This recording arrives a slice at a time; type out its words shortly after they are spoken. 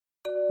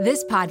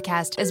This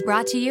podcast is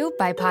brought to you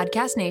by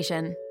Podcast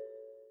Nation.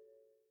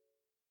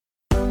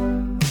 I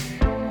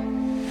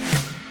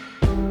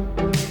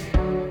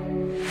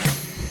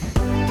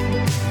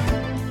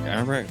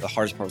remember the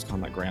hardest part was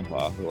calling my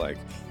grandpa, who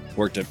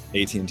worked at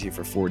AT&T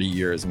for 40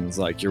 years and was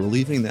like, "You're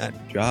leaving that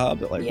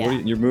job?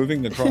 You're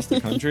moving across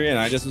the country?" And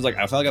I just was like,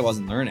 I felt like I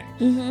wasn't learning.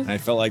 And I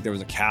felt like there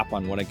was a cap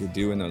on what I could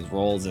do in those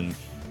roles. And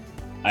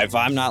if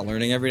I'm not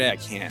learning every day, I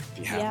can't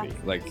be happy.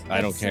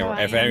 I don't care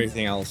if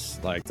anything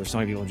else. There's so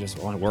many people who just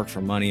want to work for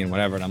money and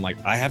whatever. And I'm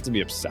like, I have to be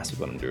obsessed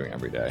with what I'm doing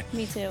every day.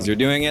 Me too. Because you're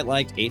doing it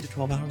 8 to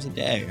 12 hours a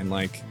day. And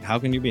how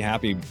can you be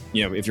happy,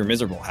 if you're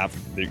miserable half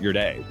of your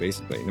day,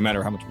 basically, no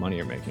matter how much money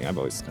you're making? I've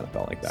always kind of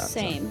felt like that.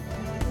 Same.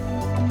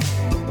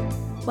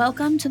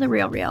 Welcome to The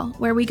Real Reel,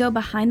 where we go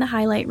behind the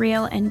highlight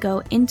reel and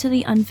go into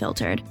the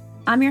unfiltered.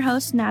 I'm your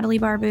host, Natalie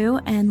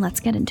Barbu, and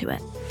let's get into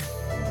it.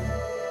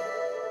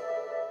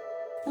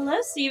 Hello,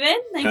 Steven.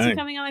 Thanks for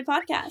coming on my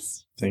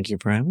podcast. Thank you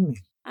for having me.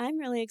 I'm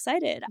really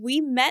excited.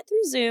 We met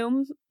through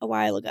Zoom a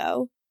while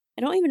ago.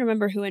 I don't even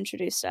remember who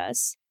introduced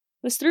us.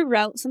 It was through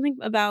something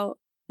about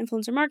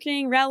influencer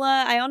marketing,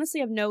 Rella. I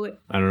honestly have I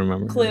don't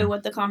remember clue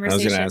what the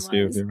conversation was. I was going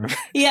to ask you if you remember.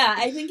 Yeah,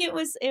 I think it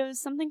was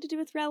something to do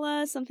with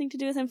Rella, something to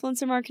do with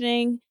influencer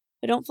marketing.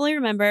 I don't fully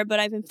remember, but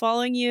I've been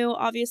following you,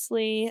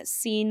 obviously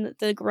seen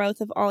the growth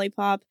of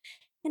OLIPOP,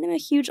 and I'm a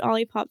huge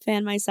OLIPOP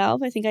fan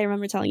myself. I think I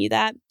remember telling you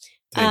that.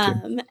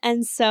 Thank you.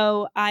 And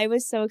so I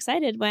was so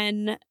excited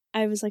when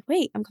I was like,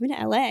 wait, I'm coming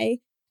to LA. I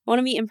want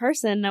to meet in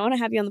person. I want to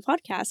have you on the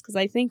podcast because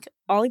I think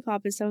OLIPOP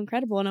is so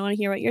incredible and I want to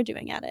hear what you're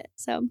doing at it.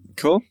 So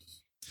cool.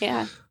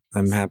 Yeah.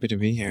 I'm happy to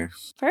be here.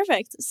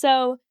 Perfect.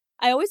 So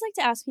I always like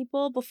to ask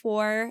people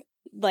before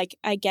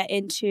I get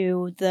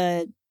into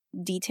the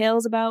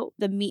details about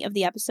the meat of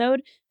the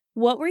episode,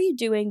 what were you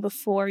doing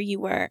before you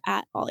were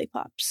at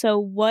OLIPOP? So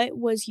what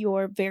was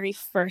your very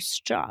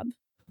first job?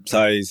 So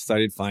I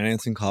studied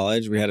finance in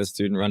college. We had a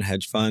student-run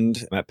hedge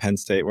fund at Penn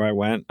State where I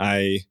went.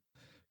 I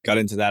got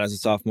into that as a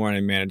sophomore and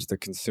I managed the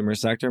consumer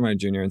sector my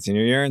junior and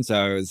senior year. And so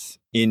I was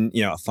in,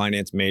 a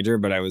finance major,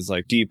 but I was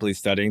deeply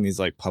studying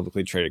these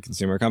publicly traded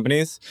consumer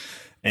companies.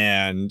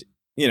 And,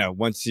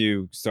 once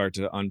you start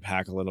to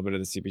unpack a little bit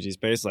of the CPG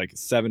space,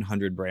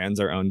 700 brands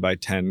are owned by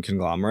 10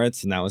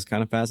 conglomerates. And that was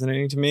kind of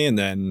fascinating to me. And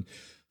then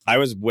I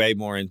was way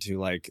more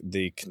into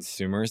the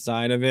consumer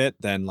side of it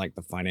than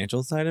the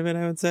financial side of it,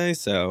 I would say.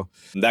 So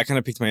that kind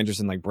of piqued my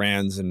interest in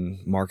brands and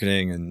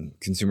marketing and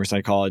consumer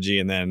psychology.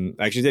 And then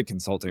I actually did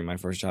consulting my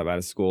first job out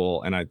of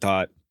school. And I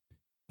thought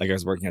I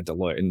was working at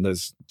Deloitte, and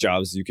those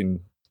jobs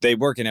they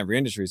work in every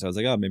industry. So I was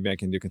like, oh, maybe I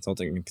can do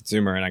consulting in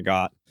consumer. And I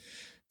got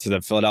to the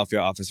Philadelphia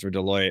office for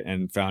Deloitte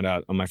and found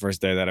out on my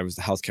first day that I was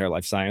the healthcare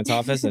life science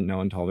office, and no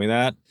one told me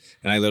that.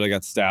 And I literally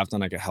got staffed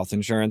on a health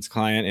insurance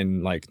client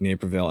in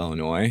Naperville,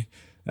 Illinois,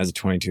 as a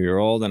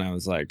 22-year-old. And I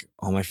was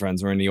all my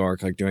friends were in New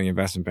York, doing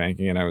investment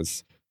banking. And I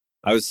was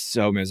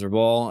so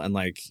miserable. And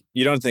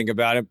you don't think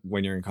about it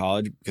when you're in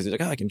college because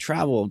you're I can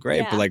travel.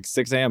 Great. Yeah. But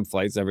 6 a.m.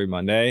 flights every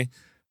Monday,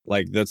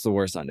 that's the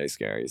worst Sunday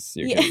scaries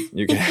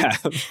you can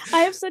have.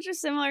 I have such a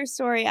similar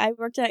story. I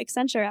worked at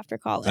Accenture after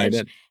college. I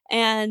did.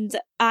 And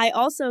I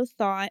also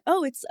thought,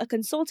 it's a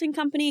consulting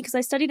company because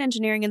I studied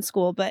engineering in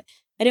school, but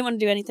I didn't want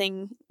to do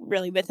anything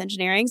really with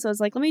engineering. So I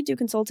was like, let me do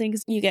consulting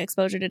because you get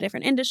exposure to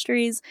different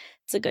industries.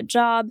 It's a good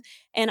job.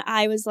 And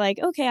I was like,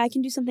 okay, I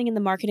can do something in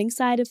the marketing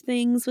side of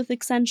things with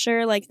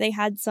Accenture. They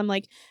had some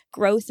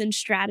growth and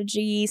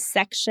strategy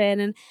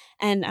section.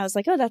 And I was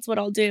like, oh, that's what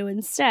I'll do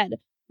instead.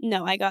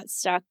 No, I got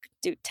stuck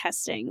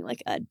testing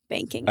a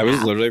banking I was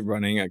app. literally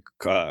running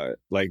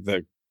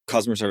the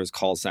customer service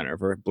call center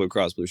for Blue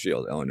Cross Blue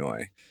Shield,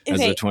 Illinois,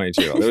 as a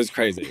 22-year-old. It was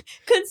crazy.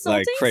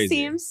 Consulting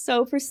seems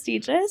so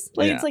prestigious.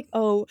 It's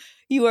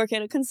you work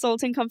at a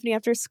consulting company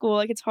after school.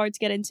 It's hard to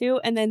get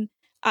into. And then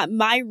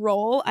my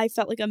role, I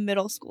felt like a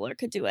middle schooler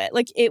could do it.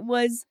 It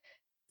was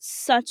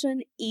such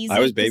an easy I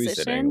was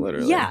position. babysitting,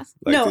 literally. Yeah.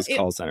 These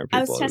call center people.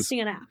 I was testing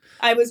an app.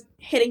 I was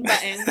hitting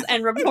buttons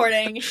and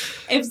reporting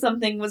if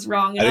something was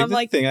wrong. And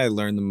the thing I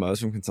learned the most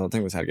from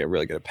consulting was how to get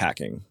really good at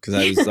packing. Because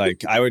I was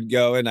I would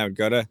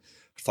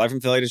fly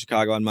from Philly to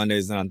Chicago on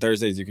Mondays, and on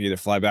Thursdays you could either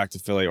fly back to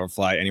Philly or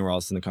fly anywhere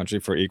else in the country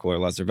for equal or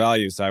lesser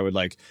value. So I would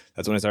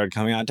that's when I started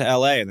coming out to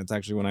LA, and that's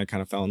actually when I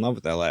kind of fell in love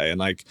with LA.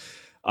 And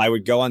I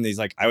would go on these,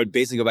 I would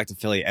basically go back to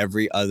Philly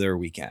every other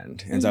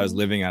weekend. And so I was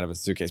living out of a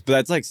suitcase.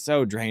 But that's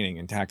so draining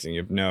and taxing.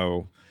 You have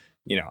no,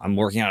 I'm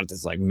working out at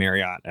this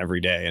Marriott every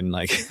day in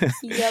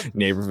Yep.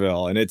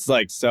 Naperville. And it's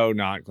so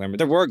not glamorous.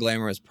 There were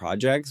glamorous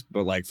projects,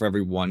 but for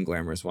every one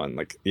glamorous one,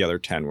 the other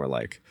 10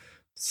 were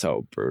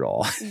so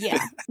brutal.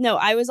 Yeah. No,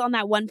 I was on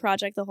that one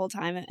project the whole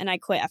time and I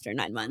quit after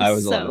 9 months. I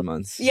was 11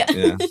 months.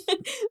 Yeah.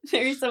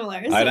 Very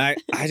similar. So. And I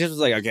just was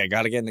okay,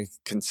 got to get into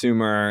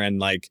consumer.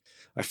 And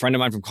a friend of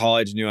mine from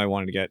college knew I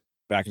wanted to get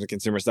back into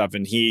consumer stuff.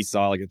 And he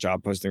saw a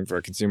job posting for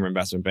a consumer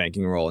investment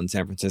banking role in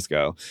San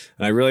Francisco.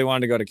 And I really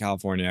wanted to go to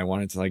California. I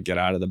wanted to get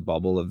out of the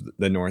bubble of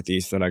the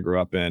Northeast that I grew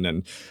up in.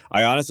 And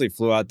I honestly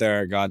flew out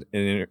there,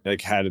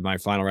 had my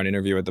final round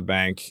interview at the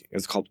bank. It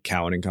was called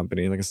Cowan and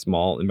Company, a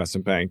small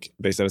investment bank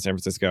based out of San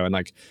Francisco,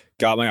 and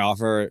got my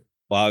offer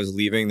while I was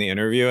leaving the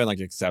interview and like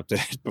accepted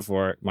it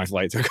before my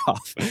flight took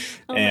off.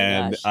 Oh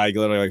And my gosh. I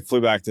literally like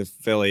flew back to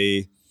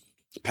Philly,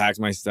 packed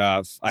my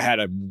stuff. I had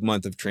a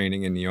month of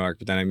training in New York,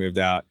 but then I moved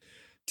out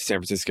to San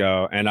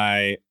Francisco, and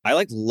I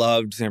like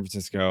loved San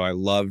Francisco. I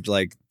loved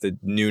like the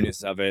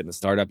newness of it and the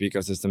startup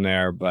ecosystem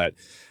there, but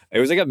it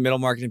was like a middle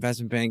market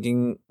investment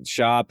banking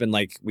shop, and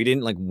like we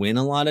didn't like win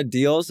a lot of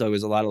deals, so it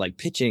was a lot of like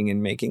pitching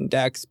and making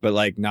decks, but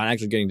like not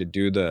actually getting to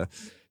do the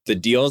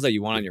deals that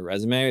you want on your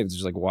resume. It's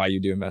just like why you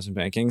do investment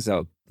banking.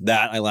 So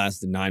that I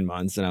lasted 9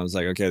 months, and I was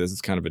like, okay, this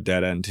is kind of a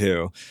dead end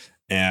too.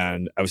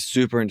 And I was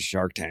super into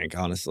Shark Tank,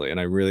 honestly. And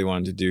I really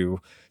wanted to do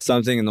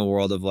something in the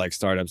world of like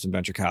startups and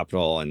venture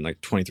capital. And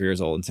like 23 years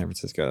old in San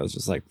Francisco, it was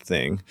just like the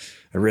thing.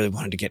 I really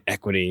wanted to get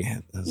equity.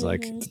 I was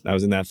like, I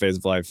was in that phase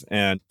of life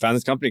and found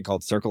this company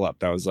called Circle Up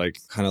that was like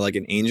kind of like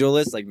an angel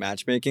list, like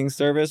matchmaking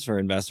service for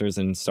investors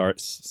and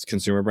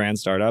consumer brand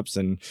startups.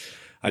 And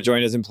I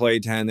joined as employee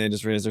 10. They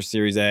just raised their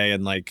Series A.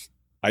 And like,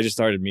 I just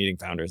started meeting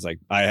founders. Like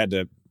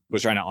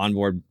was trying to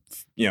onboard,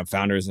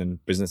 founders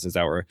and businesses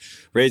that were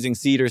raising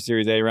seed or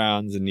Series A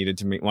rounds and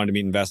wanted to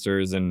meet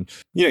investors. And,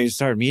 you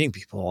started meeting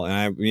people. And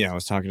I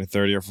was talking to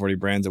 30 or 40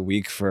 brands a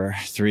week for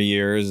 3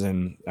 years.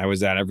 And I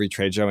was at every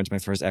trade show. I went to my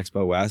first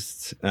Expo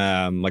West,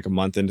 like a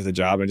month into the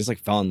job. And I just like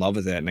fell in love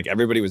with it. And like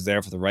everybody was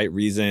there for the right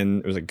reason.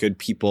 It was like good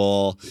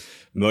people,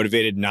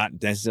 motivated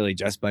not necessarily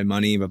just by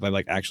money, but by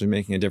like actually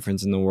making a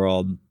difference in the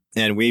world.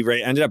 And we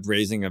ended up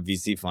raising a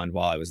VC fund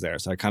while I was there.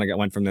 So I kind of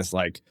went from this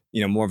like,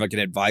 more of like an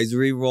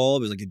advisory role. It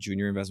was like a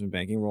junior investment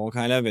banking role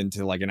kind of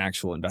into like an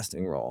actual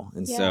investing role.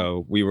 And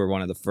so we were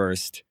one of the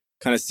first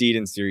kind of seed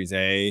and Series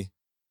A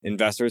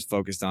investors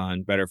focused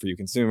on better for you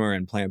consumer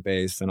and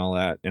plant-based and all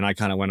that. And I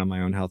kind of went on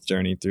my own health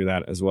journey through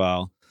that as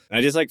well. And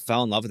I just like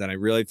fell in love with that. I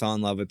really fell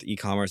in love with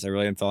e-commerce. I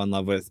really fell in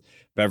love with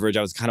beverage.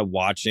 I was kind of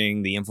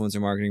watching the influencer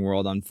marketing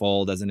world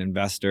unfold as an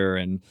investor.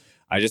 And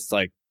I just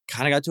like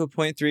kind of got to a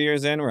point 3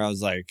 years in where I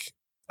was like,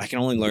 I can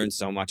only learn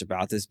so much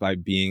about this by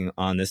being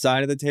on this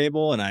side of the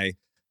table. And I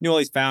knew all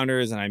these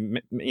founders, and I,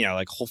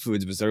 like Whole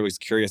Foods was always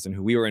curious in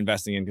who we were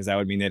investing in because that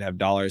would mean they'd have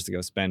dollars to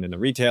go spend in the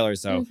retailer.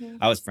 So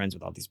I was friends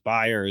with all these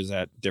buyers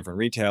at different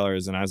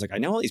retailers. And I was like, I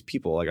know all these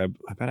people. Like,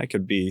 I bet I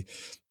could be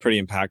pretty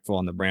impactful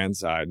on the brand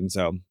side. And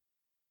so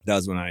that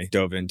was when I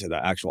dove into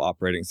the actual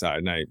operating side.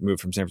 And I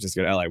moved from San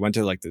Francisco to LA. I went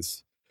to like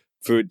this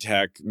food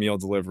tech meal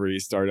delivery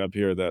startup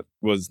here that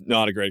was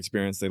not a great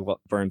experience. They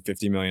burned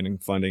 $50 million in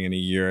funding in a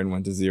year and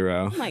went to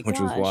zero, which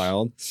was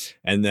wild.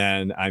 And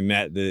then I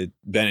met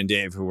Ben and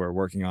Dave, who were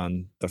working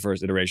on the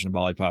first iteration of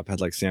OLIPOP, had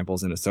like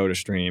samples in a soda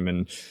stream,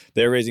 and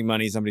they were raising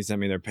money. Somebody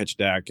sent me their pitch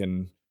deck,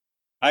 and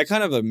I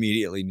kind of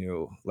immediately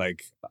knew,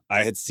 like,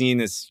 I had seen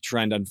this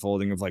trend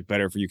unfolding of like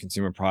better for you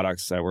consumer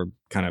products that were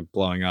kind of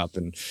blowing up,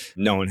 and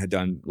no one had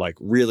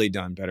really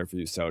done better for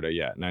you soda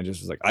yet. And I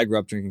just was like, I grew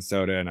up drinking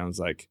soda, and I was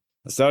like,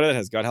 a soda that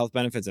has gut health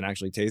benefits and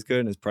actually tastes good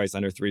and is priced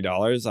under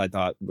 $3, I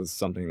thought was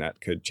something that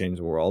could change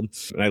the world.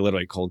 And I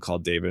literally cold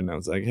called David, and I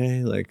was like,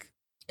 hey, like,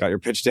 got your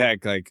pitch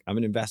deck. Like, I'm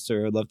an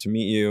investor. I'd love to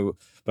meet you.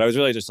 But I was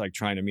really just like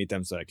trying to meet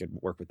them so I could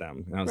work with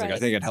them. And I was like, I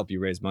think I'd help you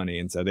raise money.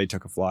 And so they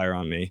took a flyer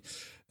on me,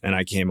 and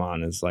I came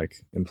on as like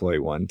employee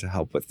 1 to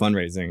help with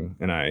fundraising.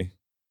 And I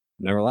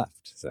never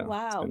left. So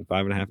it's been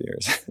 5.5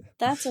 years.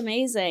 That's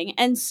amazing.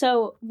 And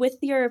so with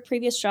your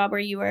previous job where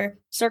you were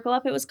Circle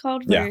Up, it was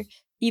called, where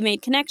you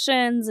made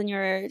connections and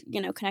you're,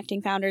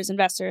 connecting founders,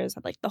 investors,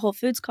 had like the Whole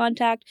Foods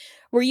contact.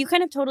 Were you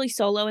kind of totally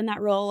solo in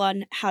that role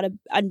on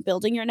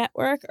building your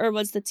network, or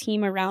was the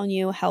team around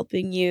you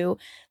helping you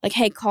like,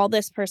 hey, call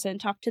this person,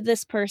 talk to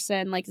this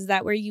person? Like, is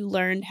that where you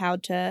learned how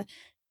to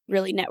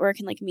really network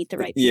and like meet the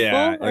right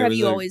people? Or have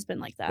you always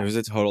been like that? It was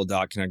a total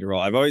dot connector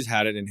role. I've always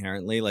had it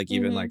inherently. Like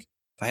even like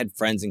if I had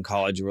friends in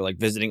college who were like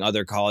visiting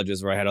other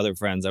colleges where I had other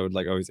friends, I would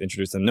like always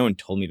introduce them. No one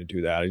told me to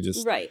do that. I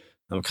just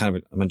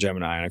I'm a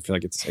Gemini, and I feel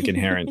like it's like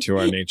inherent to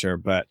our nature.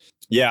 But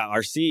yeah,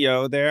 our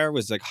CEO there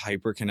was like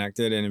hyper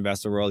connected in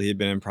investor world. He had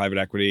been in private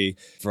equity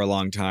for a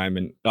long time.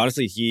 And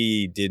honestly,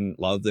 he didn't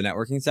love the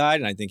networking side.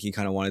 And I think he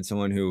kind of wanted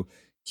someone who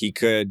he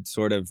could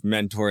sort of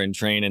mentor and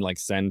train and like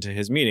send to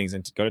his meetings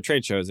and to go to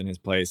trade shows in his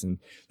place. And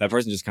that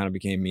person just kind of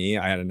became me.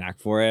 I had a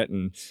knack for it.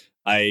 And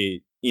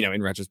I,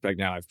 in retrospect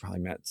now, I've probably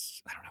met,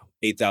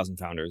 8,000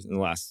 founders in the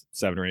last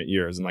 7 or 8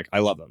 years. And like, I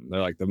love them. They're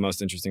like the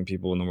most interesting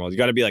people in the world. You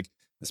got to be like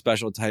a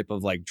special type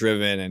of like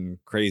driven and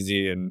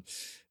crazy and,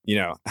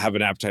 have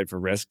an appetite for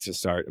risk to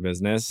start a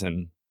business.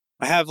 And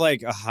I have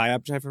like a high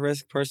appetite for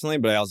risk personally,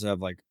 but I also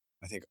have like,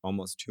 I think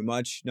almost too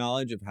much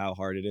knowledge of how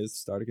hard it is to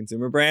start a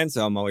consumer brand.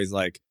 So I'm always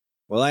like,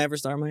 will I ever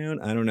start my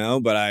own? I don't know,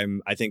 but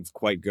I think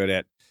quite good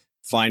at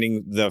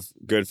finding the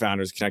good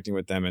founders, connecting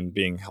with them, and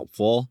being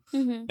helpful.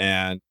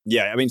 And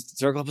yeah,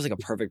 Circle Up was like a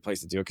perfect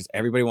place to do it because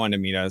everybody wanted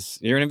to meet us.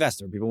 You're an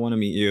investor. People want to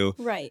meet you.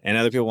 Right. And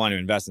other people wanted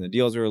to invest in the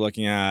deals we were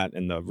looking at,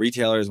 and the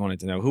retailers wanted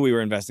to know who we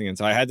were investing in.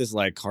 So I had this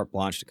like carte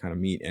blanche to kind of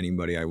meet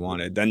anybody I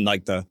wanted. Then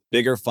like the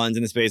bigger funds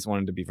in the space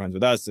wanted to be friends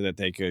with us so that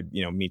they could,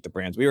 meet the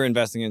brands we were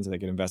investing in so they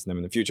could invest in them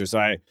in the future.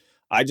 So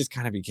I just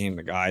kind of became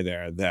the guy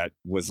there that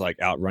was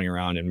like out running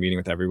around and meeting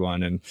with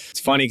everyone. And it's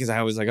funny because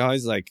I was like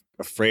always like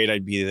afraid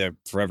I'd be the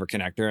forever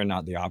connector and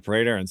not the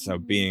operator. And so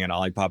being at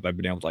OLIPOP, I've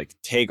been able to like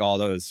take all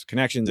those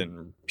connections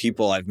and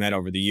people I've met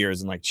over the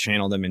years and like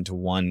channel them into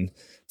one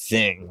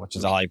thing, which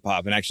is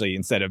OLIPOP. And actually,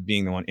 instead of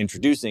being the one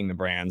introducing the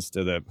brands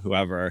to the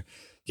whoever,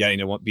 getting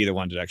to be the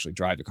one to actually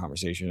drive the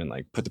conversation and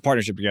like put the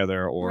partnership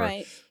together or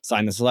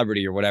sign the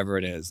celebrity or whatever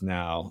it is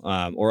now,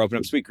 or open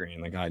up Sweetgreen.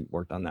 Like I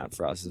worked on that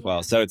for us as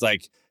well. So it's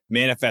like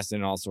manifested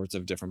in all sorts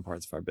of different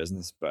parts of our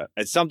business, but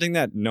it's something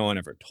that no one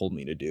ever told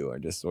me to do. I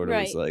just sort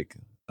of was like,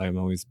 I've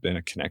always been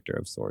a connector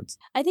of sorts.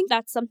 I think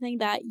that's something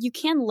that you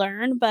can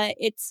learn, but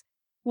it's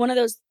one of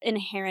those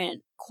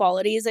inherent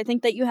qualities I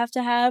think that you have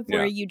to have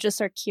where you just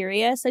are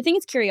curious. I think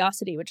it's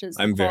curiosity, which is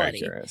I'm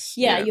quality. Very curious.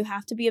 Yeah, you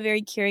have to be a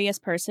very curious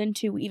person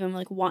to even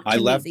like want to I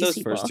left meet these those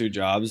people. first 2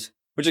 jobs,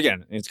 which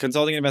again, it's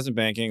consulting and investment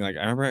banking. Like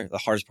I remember the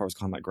hardest part was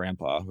calling my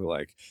grandpa who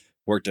like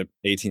worked at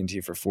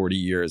AT&T for 40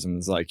 years and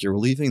was like, you're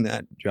leaving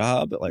that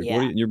job? Like,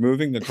 what you're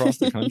moving across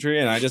the country?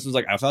 And I just was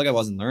like, I felt like I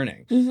wasn't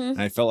learning. And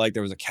I felt like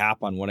there was a cap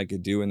on what I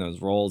could do in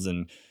those roles.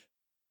 And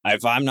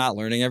if I'm not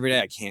learning every day,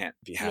 I can't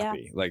be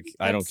happy. Like,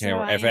 I don't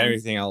care if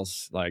everything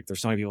else, like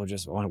there's so many people who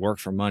just want to work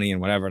for money and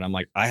whatever. And I'm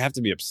like, I have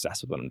to be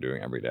obsessed with what I'm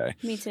doing every day.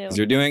 Me too. Because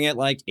you're doing it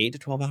like 8 to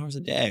 12 hours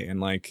a day.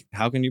 And like,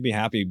 how can you be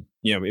happy,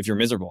 if you're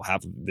miserable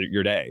half of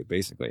your day,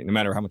 basically, no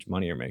matter how much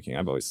money you're making?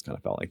 I've always kind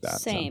of felt like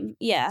that. Same. So.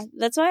 Yeah.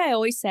 That's why I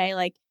always say,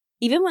 like,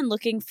 even when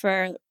looking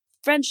for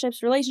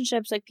friendships,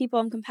 relationships, like people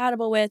I'm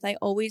compatible with, I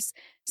always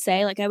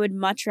say, like, I would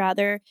much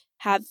rather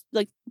have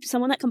like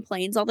someone that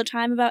complains all the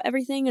time about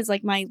everything is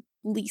like my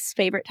least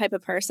favorite type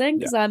of person,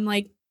 because I'm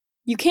like,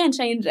 you can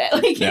change it.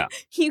 Like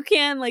you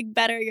can like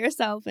better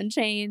yourself and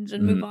change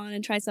and move on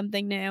and try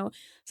something new.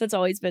 So it's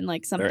always been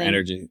like something. Their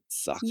energy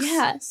sucks.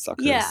 Yeah.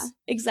 Suckers. Yeah,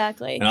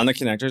 exactly. And on the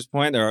connectors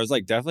point, there was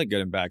like definitely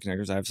good and bad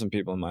connectors. I have some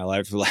people in my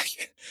life who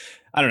like,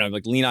 I don't know,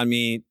 like lean on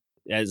me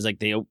as like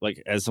they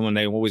like as someone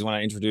they always want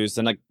to introduce.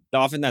 And like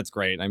often that's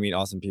great. I meet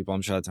awesome people.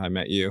 I'm sure that's how I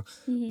met you.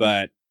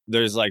 But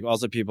there's like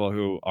also people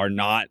who are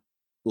not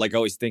like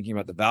always thinking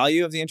about the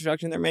value of the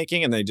introduction they're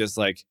making. And they just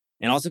like,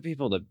 and also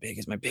people,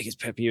 my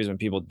biggest pet peeve is when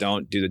people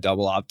don't do the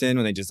double opt-in,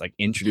 when they just like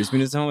introduce me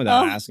to someone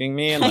without asking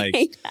me. And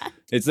like,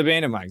 it's the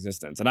bane of my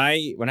existence. And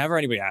whenever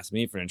anybody asks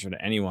me for an intro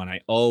to anyone, I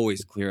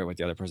always clear it with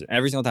the other person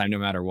every single time, no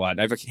matter what.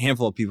 I have a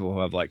handful of people who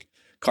have like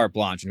carte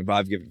blanche and who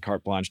I've given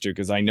carte blanche to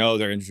because I know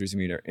they're introducing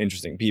me to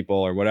interesting people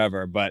or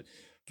whatever. But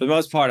for the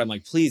most part, I'm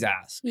like, please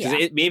ask.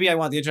 Because maybe I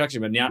want the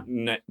introduction, but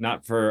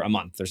not for a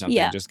month or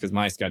something, just because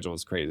my schedule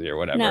is crazy or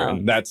whatever. No.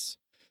 And that's...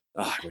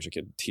 I wish I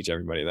could teach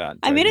everybody that.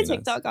 I made a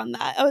TikTok on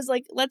that. I was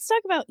like, let's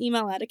talk about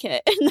email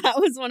etiquette. And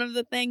that was one of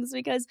the things,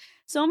 because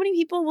so many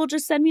people will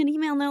just send me an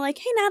email and they're like,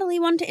 hey,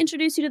 Natalie, wanted to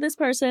introduce you to this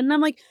person. And I'm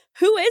like,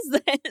 who is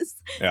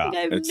this? Yeah, like,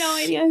 I have no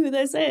idea who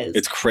this is.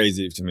 It's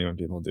crazy to me when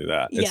people do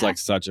that. It's like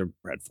such a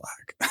red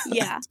flag.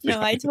 Yeah,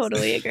 no, I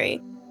totally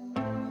agree.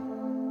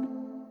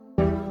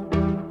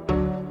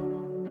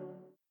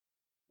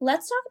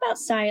 Let's talk about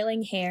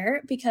styling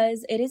hair,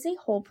 because it is a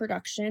whole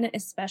production,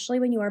 especially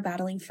when you are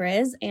battling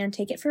frizz. And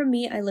take it from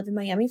me, I live in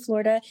Miami,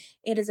 Florida.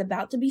 It is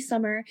about to be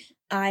summer.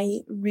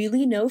 I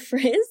really know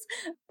frizz,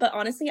 but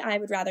honestly, I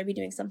would rather be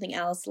doing something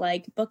else,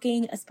 like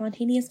booking a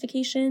spontaneous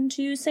vacation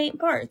to St.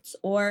 Bart's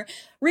or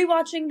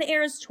rewatching the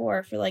Eras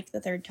tour for like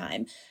the 3rd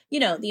time. You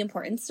know, the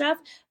important stuff.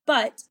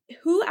 But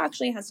who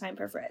actually has time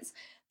for frizz?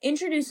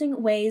 Introducing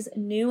Ouai's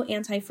new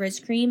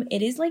anti-frizz cream.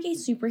 It is like a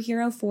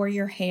superhero for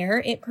your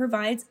hair. It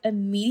provides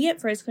immediate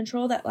frizz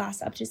control that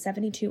lasts up to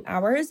 72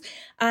 hours.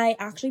 I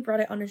actually brought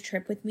it on a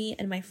trip with me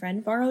and my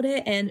friend borrowed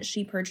it and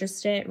she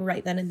purchased it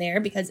right then and there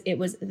because it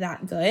was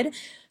that good.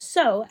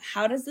 So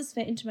how does this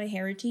fit into my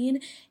hair routine?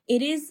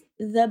 It is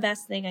the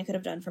best thing I could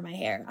have done for my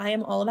hair. I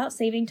am all about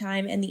saving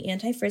time, and the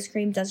anti-frizz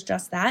cream does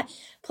just that.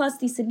 Plus,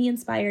 the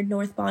Sydney-inspired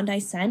North Bondi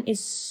scent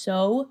is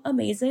so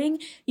amazing.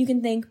 You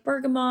can thank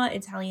bergamot,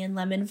 Italian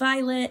lemon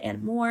violet,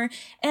 and more.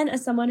 And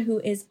as someone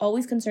who is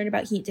always concerned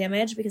about heat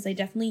damage, because I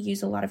definitely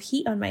use a lot of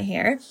heat on my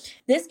hair,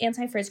 this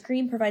anti-frizz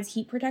cream provides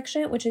heat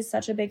protection, which is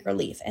such a big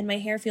relief, and my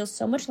hair feels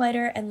so much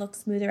lighter and looks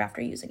smoother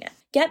after using it.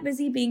 Get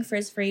busy being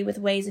frizz-free with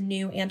Ouai's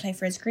new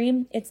anti-frizz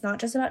cream. It's not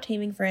just about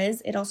taming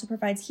frizz, it also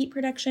provides heat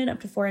protection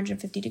up to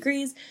 450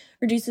 degrees,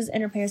 reduces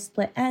and repairs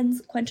split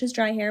ends, quenches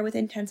dry hair with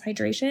intense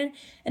hydration,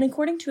 and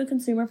according to a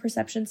consumer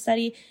perception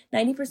study,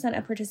 90%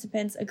 of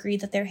participants agreed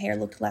that their hair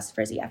looked less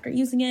frizzy after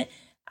using it.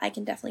 I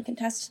can definitely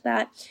contest to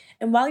that.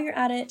 And while you're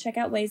at it, check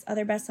out Ouai's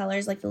other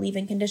bestsellers like the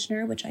leave-in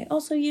conditioner, which I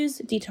also use,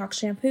 detox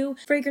shampoo,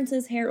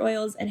 fragrances, hair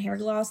oils, and hair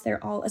gloss.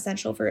 They're all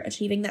essential for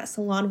achieving that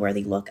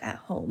salon-worthy look at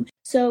home.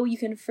 So you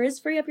can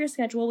frizz-free up your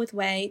schedule with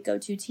Ouai. Go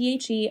to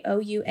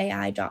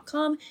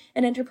THEOUAI.com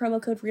and enter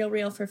promo code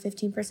REALREAL for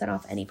 15%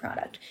 off any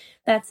product.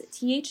 That's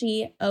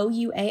THEOUAI.com,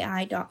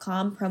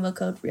 promo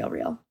code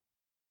REALREAL.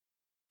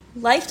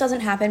 Life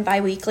doesn't happen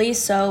bi-weekly,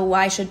 so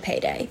why should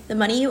payday? The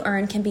money you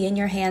earn can be in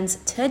your hands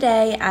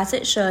today, as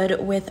it should,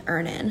 with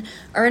Earnin.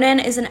 Earnin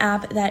is an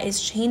app that is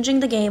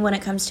changing the game when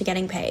it comes to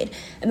getting paid.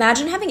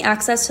 Imagine having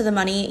access to the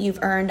money you've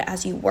earned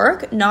as you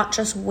work, not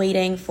just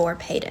waiting for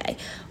payday.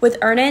 With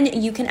Earnin,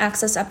 you can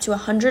access up to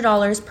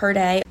 $100 per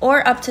day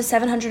or up to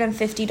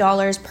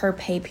 $750 per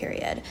pay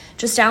period.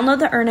 Just download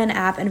the Earnin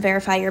app and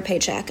verify your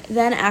paycheck.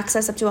 Then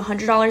access up to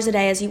 $100 a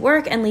day as you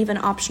work and leave an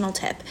optional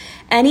tip.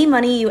 Any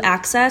money you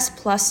access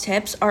plus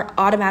tips are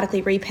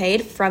automatically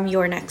repaid from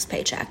your next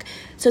paycheck.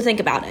 So think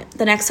about it.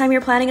 The next time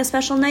you're planning a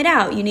special night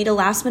out, you need a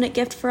last-minute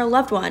gift for a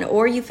loved one,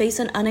 or you face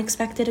an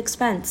unexpected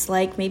expense,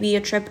 like maybe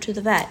a trip to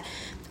the vet,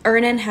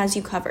 Earnin has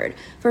you covered.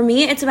 For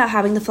me, it's about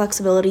having the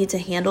flexibility to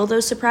handle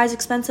those surprise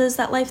expenses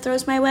that life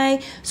throws my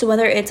way. So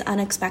whether it's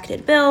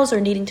unexpected bills or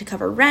needing to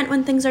cover rent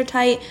when things are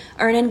tight,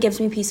 Earnin gives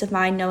me peace of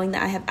mind knowing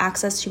that I have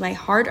access to my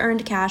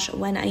hard-earned cash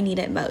when I need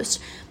it most.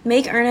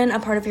 Make Earnin a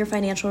part of your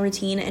financial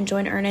routine and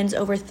join Earnin's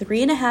over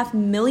 3.5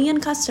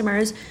 million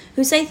customers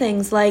who say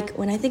things like,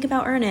 when I think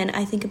about Earnin,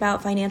 I think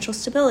about financial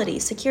stability,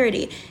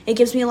 security. It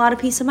gives me a lot of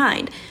peace of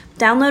mind.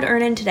 Download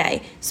Earnin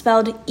today,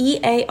 spelled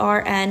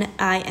EARNIN,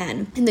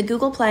 in the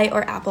Google Play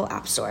or Apple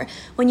App Store.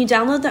 When you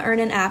download the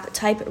Earnin app,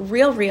 type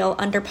Real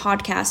under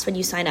podcast when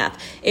you sign up.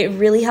 It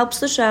really helps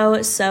the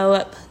show,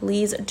 so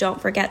please don't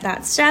forget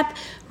that step.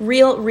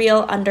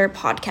 Real under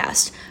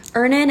podcast.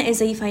 Earnin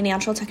is a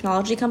financial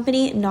technology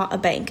company, not a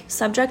bank.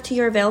 Subject to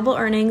your available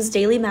earnings,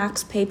 daily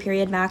max, pay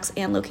period max,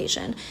 and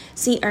location.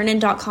 See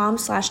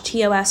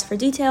earnin.com/TOS for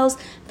details.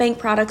 Bank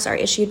products are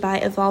issued by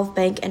Evolve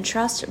Bank and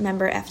Trust,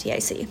 member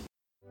FDIC.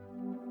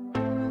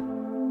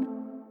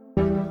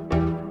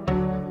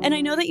 And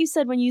I know that you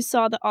said when you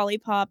saw the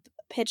OLIPOP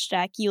pitch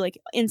deck, you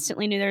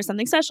instantly knew there was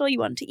something special. You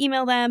wanted to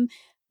email them.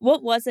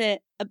 What was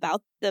it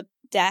about the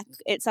deck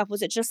itself?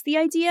 Was it just the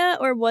idea,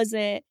 or was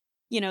it,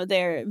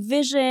 their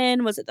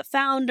vision? Was it the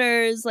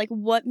founders?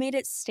 What made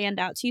it stand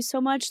out to you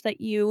so much that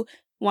you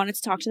wanted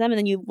to talk to them and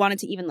then you wanted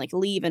to even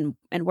leave and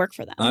work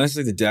for them?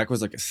 Honestly, the deck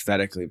was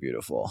aesthetically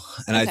beautiful.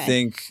 And I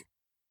think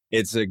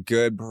it's a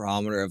good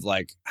barometer of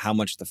how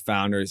much the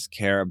founders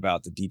care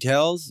about the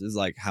details, is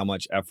how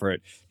much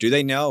effort. Do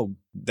they know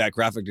that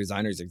graphic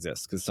designers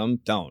exist? Because some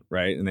don't,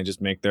 right? And they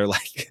just make their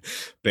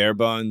bare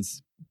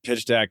bones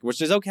pitch deck,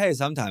 which is okay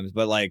sometimes.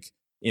 But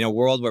in a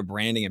world where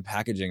branding and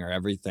packaging are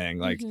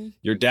everything,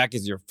 your deck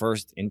is your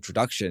first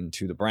introduction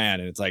to the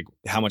brand. And it's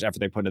how much effort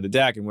they put into the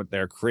deck and what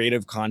their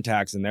creative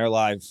contacts in their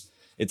life,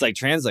 it's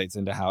translates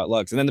into how it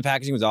looks. And then the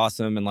packaging was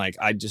awesome. And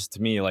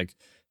to me,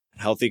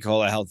 healthy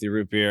cola, healthy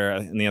root beer,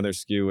 and the other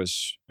SKU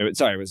was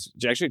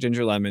actually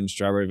ginger lemon,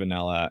 strawberry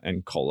vanilla,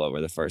 and cola were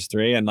the first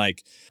three. And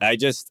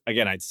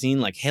I'd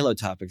seen Halo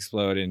Top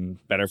explode in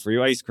better for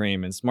you ice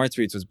cream, and Smart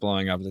Sweets was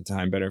blowing up at the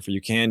time, better for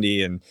you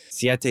candy, and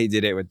Siete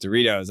did it with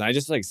Doritos. And I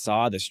just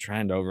saw this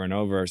trend over and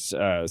over.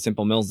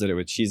 Simple Mills did it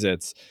with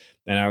Cheez-Its,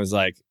 and I was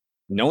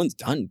no one's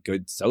done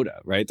good soda,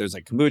 right? There's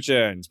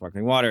kombucha and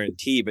sparkling water and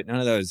tea, but none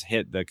of those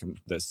hit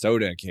the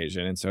soda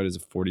occasion. And soda is a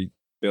 $40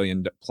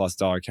 billion plus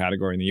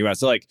category in the US.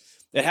 So it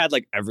had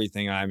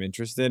everything I'm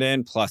interested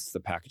in, plus the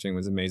packaging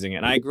was amazing.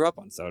 And I grew up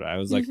on soda. I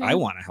was I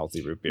want a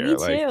healthy root beer. Me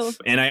too.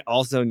 And I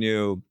also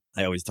knew,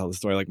 I always tell the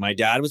story, my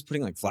dad was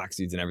putting flax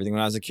seeds and everything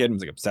when I was a kid and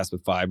was obsessed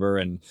with fiber.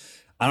 And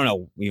I don't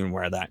know even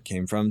where that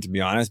came from, to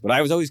be honest, but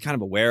I was always kind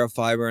of aware of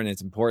fiber and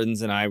its importance.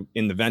 And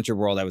in the venture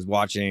world, I was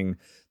watching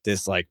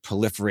this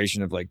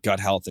proliferation of gut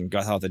health and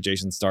gut health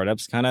adjacent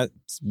startups kind of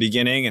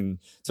beginning. And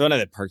so one of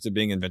the perks of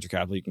being in venture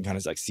capital, you can kind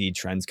of see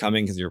trends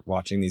coming because you're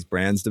watching these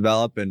brands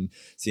develop and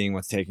seeing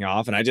what's taking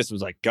off. And I just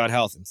was gut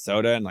health and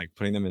soda and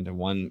putting them into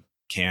one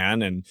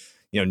can. And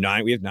we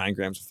have 9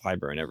 grams of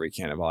fiber in every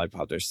can of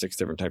OLIPOP. There's 6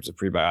 different types of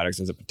prebiotics.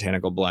 There's a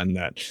botanical blend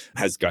that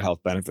has gut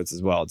health benefits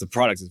as well. It's a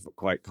product that's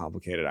quite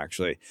complicated,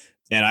 actually.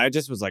 And I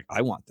just was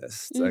I want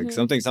this.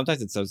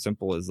 Sometimes it's so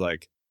simple as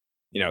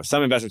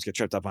some investors get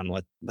tripped up on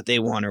what they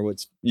want or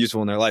what's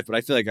useful in their life. But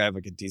I feel I have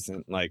a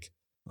decent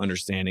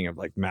understanding of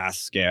mass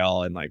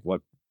scale and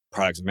what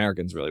products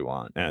Americans really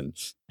want. And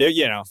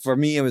for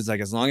me, it was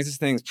as long as this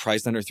thing's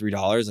priced under $3,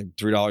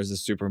 $3 is a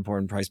super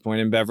important price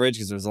point in beverage,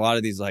 because there's a lot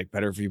of these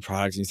better for you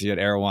products you see at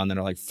Erewhon that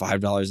are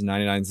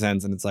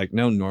 $5.99. And it's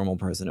no normal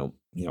person at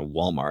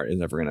Walmart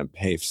is ever going to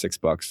pay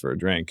 $6 for a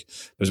drink.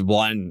 There's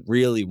one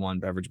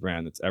beverage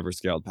brand that's ever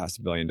scaled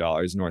past $1 billion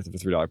north of a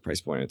 $3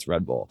 price point. It's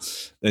Red Bull.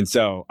 And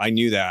so I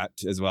knew that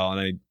as well.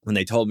 And when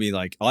they told me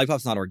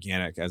OLIPOP's not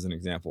organic, as an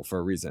example, for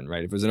a reason,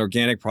 right? If it was an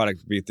organic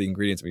product, the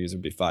ingredients we use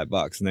would be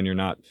 $5, and then you're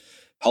not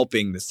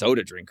helping the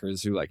soda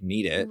drinkers who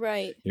need it.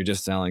 Right. You're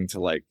just selling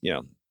to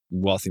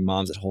wealthy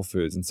moms at Whole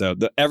Foods. And so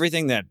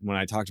everything that when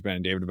I talked to Ben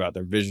and David about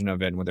their vision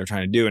of it and what they're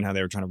trying to do and how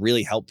they were trying to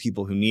really help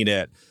people who need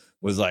it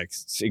was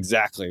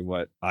exactly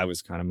what I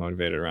was kind of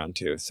motivated around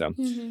too. So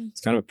it's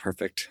kind of a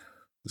perfect.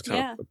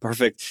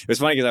 It was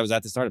funny because I was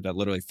at the startup that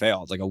literally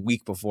failed a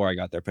week before I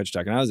got their pitch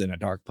deck, and I was in a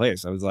dark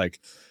place. I was how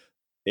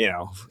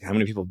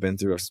many people have been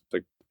through a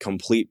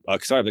complete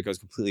startup that goes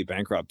completely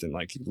bankrupt and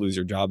like you lose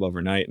your job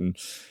overnight. And,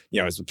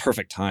 it was the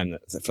perfect time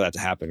for that to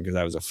happen because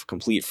I was a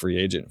complete free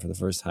agent for the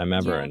first time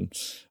ever. Yeah. And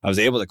I was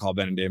able to call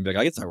Ben and Dave and be like,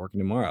 I get to start working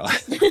tomorrow,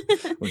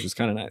 which was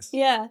kind of nice.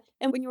 Yeah.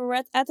 And when you were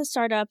at the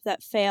startup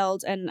that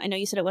failed, and I know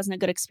you said it wasn't a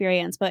good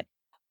experience, but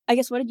I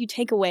guess what did you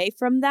take away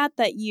from that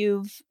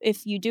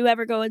if you do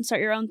ever go and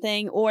start your own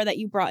thing, or that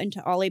you brought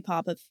into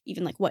OLIPOP of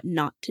even like what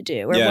not to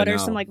do, or what are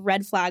some like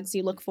red flags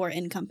you look for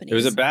in companies? It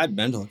was a bad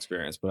mental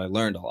experience, but I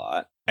learned a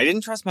lot. I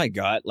didn't trust my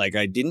gut. Like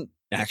I didn't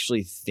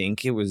actually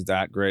think it was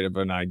that great of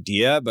an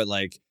idea, but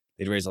like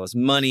they'd raised all this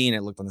money and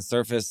it looked on the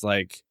surface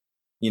like,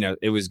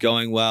 it was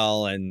going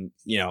well. And,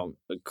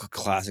 a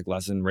classic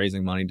lesson,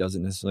 raising money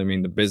doesn't necessarily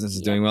mean the business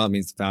is doing well. It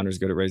means the founder's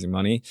good at raising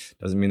money.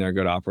 Doesn't mean they're a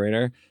good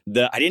operator.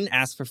 I didn't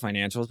ask for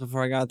financials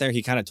before I got there.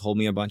 He kind of told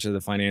me a bunch of the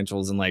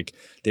financials and like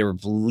they were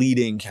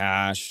bleeding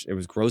cash. It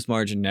was gross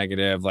margin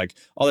negative, like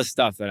all this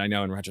stuff that I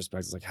know in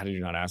retrospect is like, how did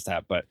you not ask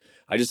that? But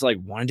I just like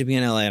wanted to be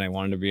in LA and I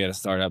wanted to be at a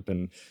startup,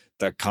 and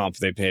the comp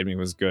they paid me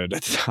was good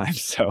at the time.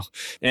 So,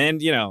 and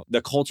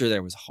the culture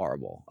there was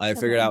horrible. I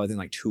figured out within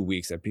like 2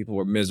 weeks that people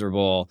were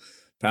miserable.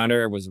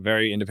 Founder was a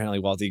very independently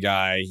wealthy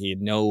guy. He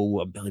had no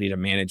ability to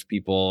manage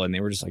people, and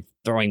they were just like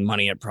throwing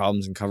money at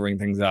problems and covering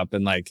things up.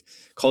 And like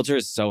culture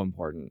is so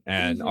important.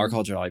 And our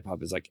culture at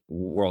OLIPOP is like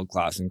world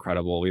class,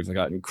 incredible. We've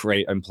gotten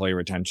great employee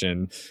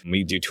retention.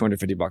 We do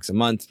 $250 a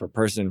month per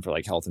person for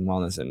like health and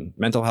wellness and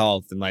mental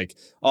health and like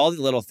all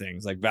the little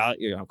things. Like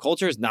value,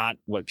 culture is not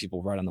what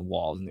people write on the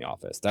walls in the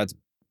office.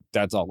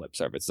 That's all lip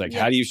service. Like,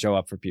 how do you show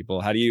up for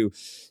people? How do you,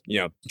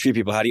 treat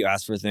people? How do you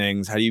ask for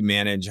things? How do you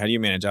manage? How do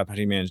you manage up? How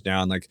do you manage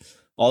down? Like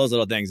all those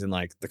little things. And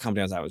like the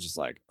company I was at was just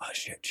like, oh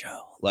shit,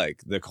 Joe.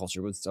 Like the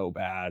culture was so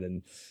bad.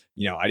 And,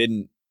 I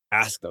didn't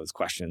ask those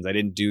questions. I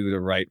didn't do the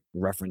right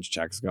reference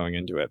checks going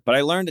into it. But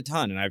I learned a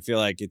ton. And I feel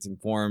like it's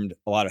informed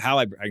a lot of how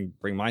I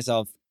bring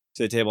myself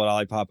to the table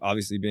at OLIPOP.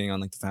 Obviously being on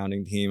like the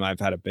founding team, I've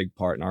had a big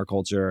part in our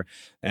culture.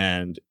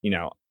 And,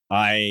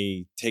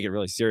 I take it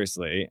really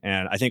seriously.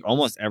 And I think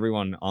almost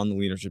everyone on the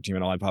leadership team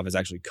at OLIPOP has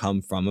actually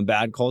come from a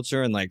bad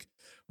culture and like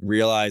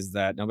realized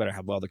that no matter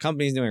how well the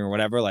company's doing or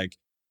whatever, like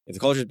if the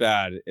culture's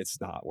bad,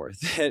 it's not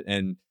worth it.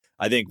 And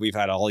I think we've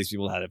had all these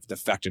people that have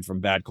defected from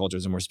bad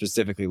cultures and we're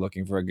specifically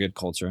looking for a good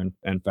culture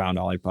and found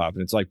OLIPOP.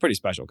 And it's like pretty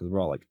special because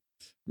we're all like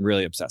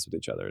really obsessed with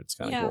each other. It's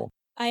kind of cool.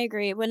 I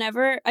agree.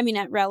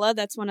 At Rella,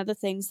 that's one of the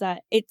things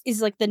that it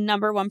is like the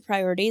number one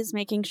priority is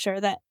making sure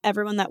that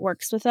everyone that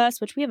works with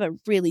us, which we have a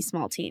really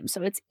small team,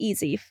 so it's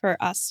easy for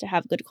us to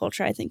have good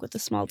culture, I think, with a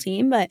small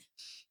team, but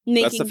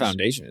that's the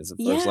foundation is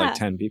the first like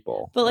 10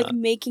 people. But like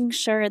making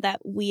sure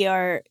that we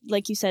are,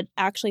 like you said,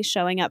 actually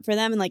showing up for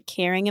them and like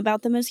caring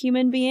about them as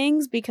human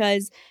beings,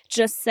 because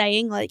just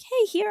saying like,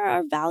 hey, here are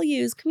our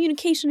values,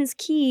 communication is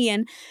key,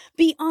 and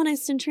be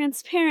honest and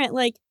transparent,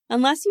 like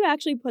unless you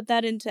actually put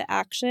that into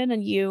action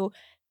and you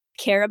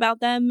care about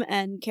them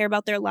and care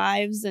about their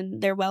lives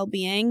and their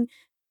well-being,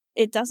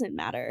 it doesn't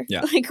matter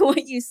like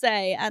what you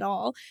say at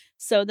all.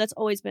 So that's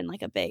always been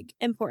like a big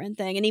important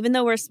thing. And even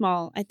though we're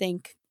small, I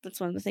think that's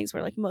one of the things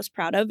we're like most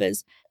proud of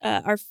is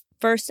our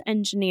first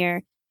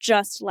engineer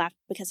just left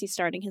because he's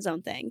starting his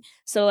own thing.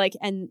 So like,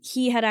 and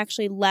he had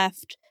actually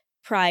left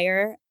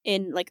prior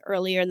in like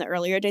earlier in the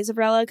earlier days of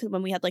Rella, because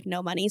when we had like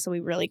no money, so we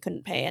really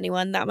couldn't pay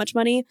anyone that much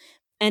money.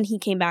 And he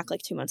came back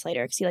like 2 months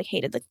later because he like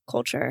hated the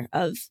culture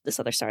of this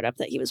other startup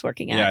that he was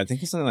working at. Yeah, I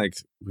think it's something like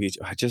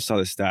I just saw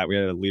this stat. We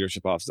had a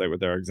leadership offsite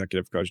with our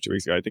executive coach 2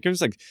 weeks ago. I think it was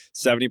like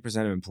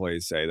 70% of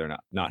employees say they're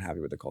not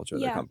happy with the culture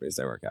of the companies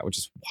they work at, which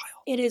is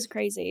wild. It is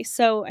crazy.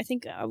 So I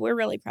think we're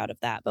really proud of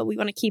that, but we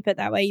want to keep it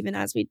that way even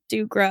as we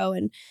do grow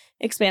and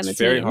expand the team. It's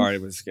very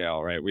hard with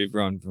scale, right? We've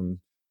grown from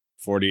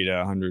 40 to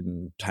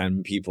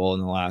 110 people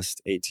in the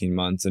last 18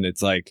 months, and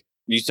it's like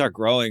you start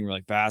growing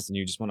really fast and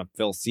you just want to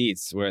fill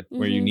seats where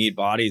you need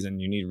bodies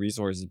and you need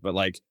resources. But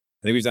like, I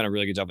think we've done a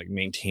really good job like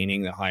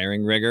maintaining the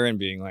hiring rigor and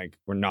being like,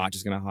 we're not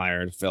just going to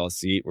hire to fill a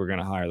seat. We're going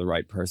to hire the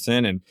right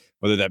person. And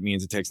whether that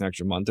means it takes an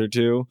extra month or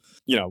two,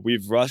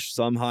 we've rushed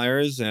some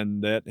hires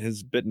and that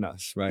has bitten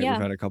us, right? Yeah.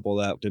 We've had a couple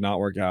that did not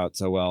work out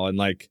so well. And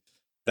like,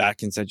 that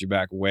can set you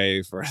back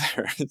way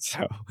further.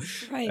 So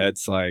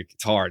it's like,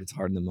 it's hard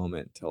in the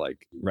moment to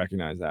like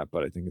recognize that,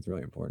 but I think it's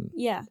really important.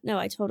 Yeah, no,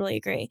 I totally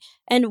agree.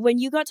 And when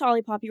you got to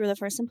OLIPOP, you were the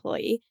first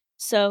employee.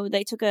 So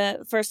they took a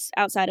first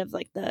outside of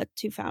like the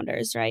two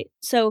founders, right?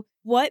 So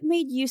what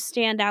made you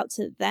stand out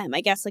to them? I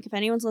guess like if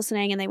anyone's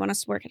listening and they want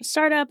to work at a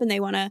startup and they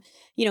want to,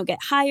 get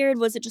hired,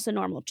 was it just a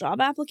normal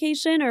job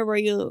application, or were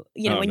you,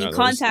 when you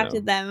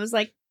contacted them, it was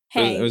like,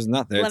 hey, it was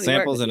nothing. It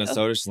samples in a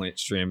soda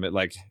stream. It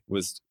like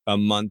was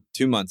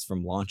 2 months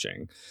from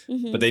launching,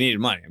 but they needed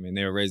money. I mean,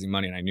 they were raising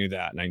money, and I knew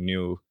that,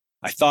 and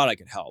I thought I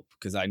could help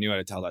because I knew how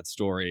to tell that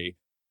story.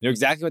 I knew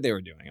exactly what they were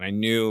doing, and I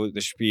knew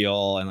the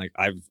spiel. And like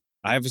I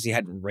obviously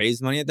hadn't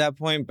raised money at that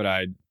point, but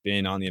I'd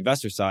been on the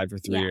investor side for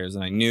 3 years,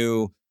 and I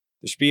knew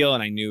the spiel,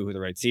 and I knew who the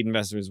right seed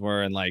investors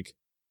were, and like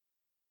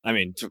I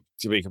mean,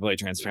 to be completely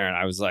transparent,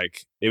 I was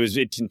like, it was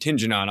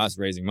contingent on us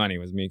raising money,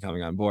 was me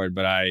coming on board.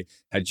 But I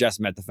had just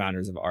met the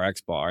founders of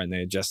RX Bar, and they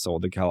had just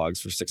sold to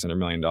Kellogg's for $600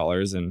 million.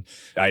 And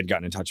I had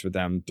gotten in touch with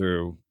them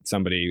through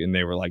somebody, and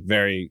they were like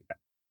very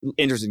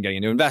interested in getting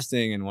into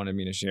investing and wanted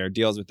me to share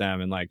deals with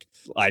them. And like,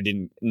 I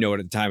didn't know it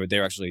at the time, but they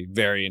were actually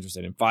very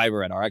interested in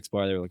fiber at RX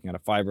Bar. They were looking at a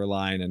fiber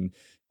line. And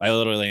I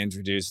literally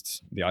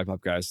introduced the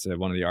OLIPOP guys to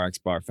one of the RX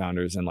Bar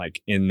founders. And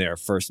like in their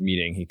first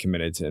meeting, he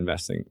committed to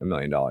investing $1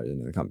 million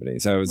into the company.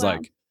 So it was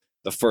like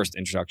the first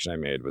introduction I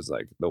made was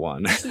like the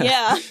one.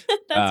 Yeah,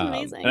 that's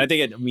amazing. And I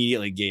think it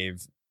immediately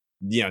gave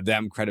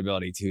them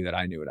credibility too, that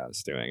I knew what I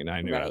was doing and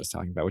I knew what I was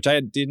talking about, which I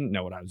didn't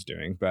know what I was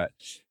doing, but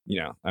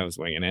I was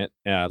winging it,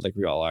 like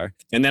we all are.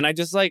 And then I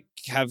just like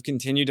have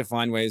continued to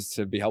find ways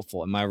to be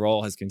helpful, and my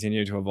role has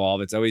continued to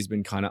evolve. It's always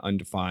been kind of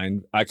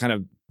undefined. I kind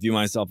of view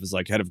myself as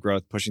like head of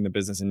growth, pushing the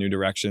business in new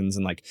directions.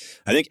 And like,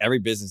 I think every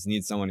business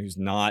needs someone who's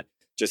not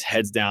just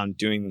heads down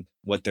doing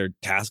what their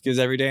task is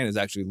every day and is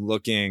actually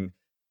looking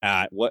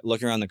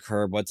around the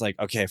curb. What's like,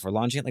 okay, if we're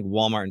launching at like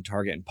Walmart and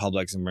Target and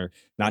Publix, and we're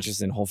not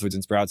just in Whole Foods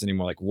and Sprouts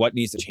anymore, like what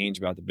needs to change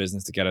about the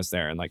business to get us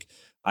there? And like,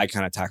 I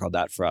kind of tackled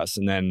that for us.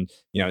 And then,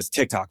 as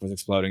TikTok was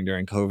exploding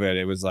during COVID,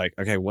 it was like,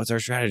 okay, what's our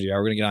strategy? How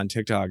are we going to get on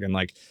TikTok? And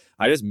like,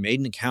 I just made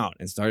an account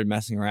and started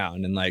messing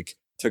around, and like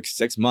took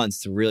 6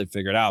 months to really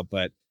figure it out.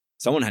 But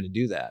someone had to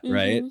do that,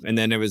 right? And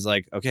then it was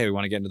like, okay, we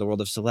want to get into the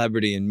world of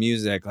celebrity and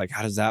music. Like,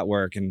 how does that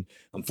work? And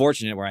I'm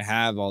fortunate where I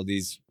have all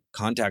these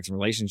contacts and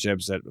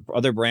relationships at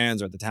other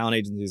brands or at the talent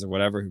agencies or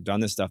whatever who've done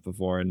this stuff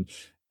before. And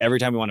every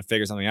time we want to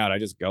figure something out, I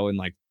just go and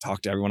like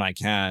talk to everyone I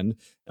can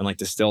and like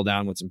distill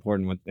down what's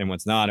important and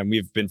what's not. And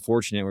we've been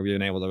fortunate where we've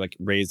been able to like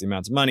raise the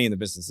amounts of money, and the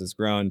business has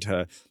grown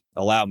to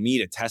allow me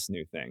to test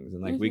new things.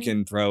 And like we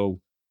can throw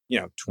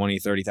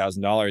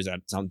 $20,000-$30,000 at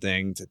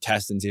something to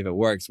test and see if it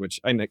works,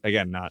 which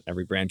again, not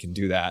every brand can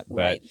do that,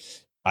 but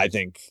I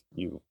think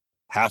you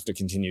have to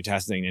continue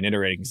testing and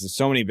iterating, because there's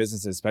so many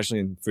businesses, especially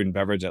in food and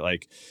beverage, that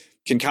like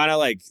can kind of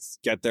like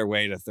get their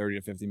way to 30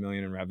 to 50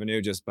 million in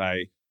revenue just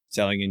by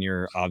selling in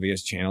your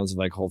obvious channels of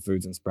like Whole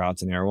Foods and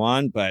Sprouts and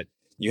Erewhon. But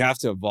you have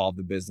to evolve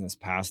the business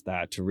past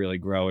that to really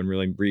grow and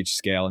really reach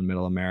scale in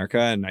middle America.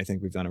 And I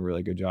think we've done a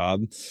really good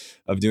job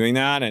of doing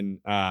that. And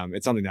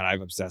it's something that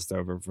I've obsessed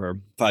over for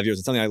 5 years.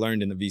 It's something I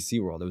learned in the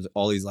VC world. There was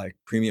all these like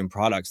premium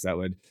products that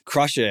would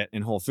crush it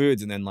in Whole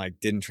Foods and then like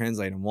didn't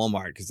translate in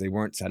Walmart because they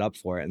weren't set up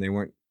for it, and they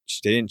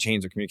didn't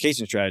change their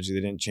communication strategy. They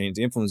didn't change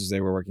the influencers they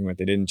were working with.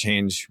 They didn't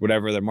change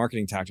whatever their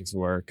marketing tactics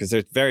were, because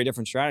there's very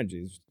different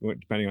strategies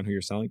depending on who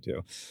you're selling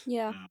to.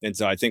 Yeah. And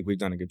so I think we've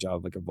done a good job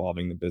of like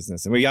evolving the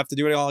business, and we have to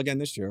do it all again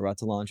this year. We're about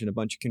to launch in a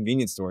bunch of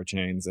convenience store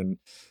chains, and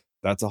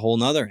that's a whole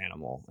nother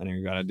animal. And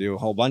we've got to do a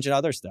whole bunch of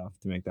other stuff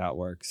to make that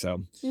work.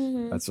 So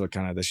that's what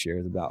kind of this year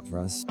is about for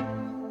us.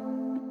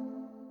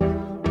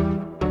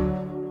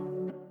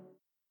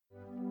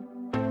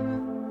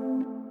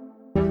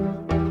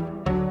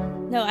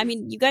 No, I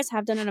mean, you guys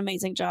have done an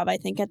amazing job, I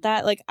think, at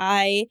that. Like,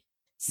 I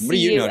see what do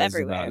you notice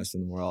everywhere. About us in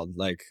the world?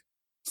 Like,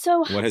 so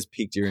what has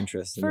piqued your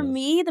interest? For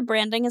me, the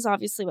branding is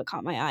obviously what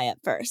caught my eye at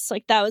first.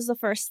 Like, that was the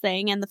first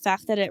thing. And the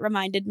fact that it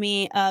reminded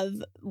me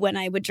of when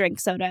I would drink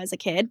soda as a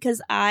kid, because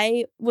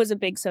I was a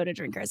big soda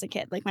drinker as a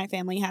kid. Like, my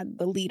family had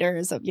the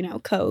liters of,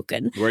 Coke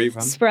and Where are you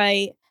from?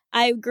 Sprite.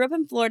 I grew up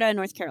in Florida and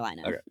North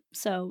Carolina. Okay.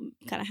 So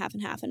kind of half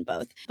and half in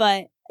both.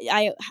 But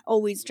I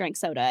always drank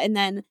soda. And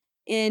then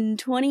in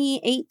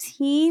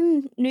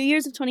 2018, New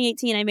Year's of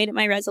 2018, I made it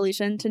my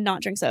resolution to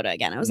not drink soda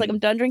again. I was like, I'm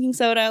done drinking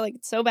soda. Like,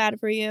 it's so bad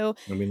for you.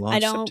 And we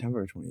launched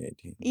September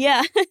 2018.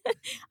 Yeah.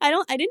 I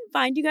didn't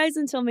find you guys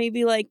until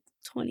maybe like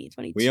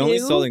 2022. We only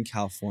sold in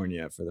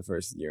California for the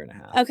first year and a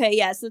half. Okay,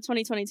 yeah. So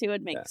 2022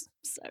 would make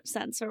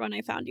sense for when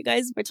I found you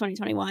guys for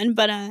 2021.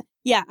 But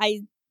yeah,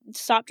 I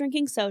stopped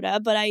drinking soda,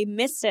 but I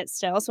missed it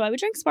still. So I would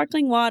drink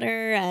sparkling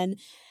water, and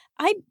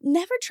I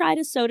never tried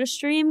a soda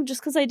stream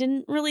just because I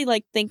didn't really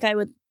think I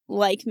would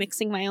like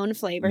mixing my own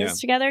flavors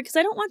together, because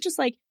I don't want just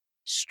like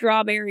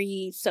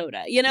strawberry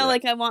soda,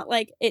 like I want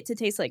like it to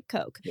taste like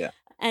Coke. Yeah.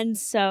 And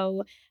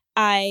so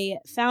I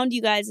found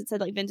you guys. It said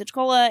like vintage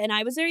cola, and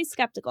I was very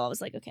skeptical. I was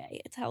like,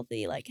 okay, it's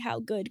healthy. Like, how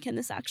good can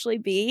this actually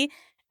be?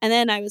 And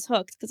then I was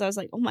hooked, because I was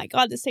like, oh my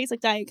God, this tastes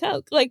like Diet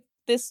Coke. Like,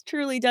 this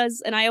truly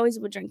does. And I always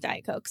would drink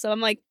Diet Coke. So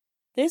I'm like,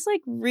 this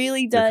like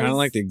really does. You're kind of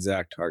like the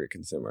exact target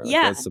consumer. Like,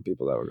 that's the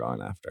people that we're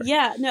going after.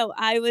 Yeah, no,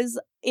 I was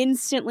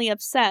instantly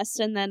obsessed,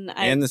 and then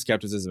and the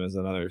skepticism is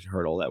another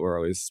hurdle that we're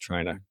always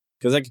trying to,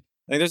 because like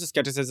I think there's a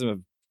skepticism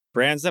of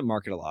brands that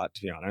market a lot.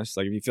 To be honest,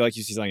 like if you feel like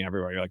you see something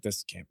everywhere, you're like,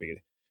 this can't be.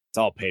 It's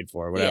all paid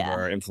for,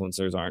 whatever. Yeah.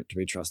 Influencers aren't to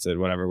be trusted,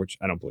 whatever. Which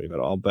I don't believe at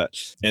all. But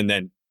and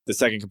then the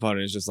second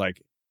component is just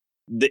like,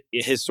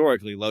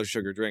 historically, low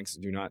sugar drinks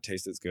do not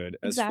taste as good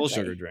as full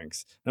sugar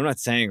drinks. I'm not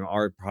saying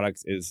our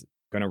product is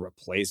going to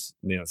replace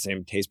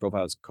same taste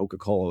profile as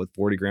Coca-Cola with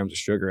 40 grams of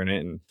sugar in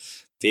it and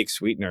fake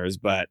sweeteners,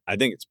 but I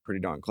think it's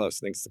pretty darn close.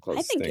 I think it's the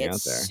closest thing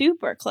out there.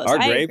 Super close. Our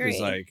grape is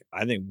like,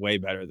 I think, way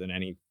better than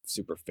any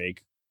super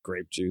fake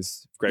grape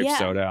Yeah.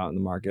 soda out in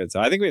the market. So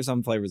I think we have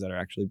some flavors that are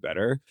actually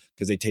better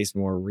because they taste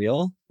more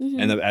real.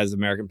 Mhm. And as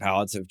American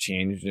palates have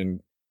changed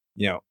and,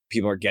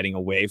 people are getting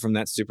away from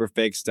that super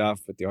fake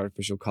stuff with the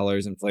artificial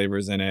colors and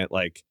flavors in it.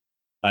 Like,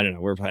 I don't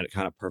know, we're kind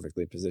of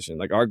perfectly positioned.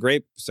 Like our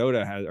grape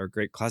soda our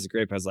great classic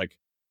grape has like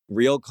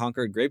real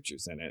Concord grape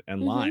juice in it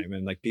and Mhm. lime.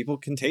 And like people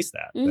can taste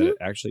that Mhm. it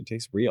actually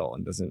tastes real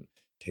and doesn't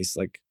taste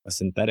like a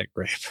synthetic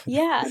grape.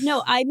 Yeah.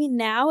 No, I mean,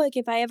 now, like,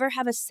 if I ever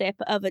have a sip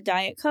of a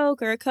Diet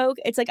Coke or a Coke,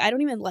 it's like I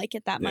don't even like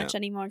it that much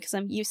anymore because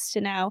I'm used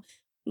to now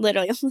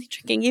literally only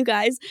drinking you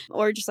guys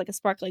or just like a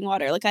sparkling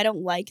water. Like, I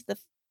don't like the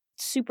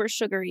super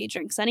sugary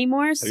drinks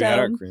anymore. Have you had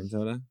our cream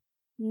soda?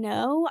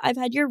 No, I've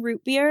had your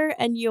root beer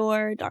and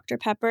your Dr.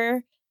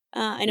 Pepper.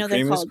 I know The they're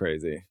cream called. is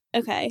crazy.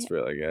 Okay. It's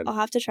really good. I'll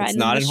have to try. It's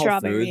And then not the in Whole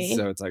strawberry. Foods,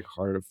 so it's like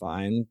harder to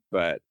find,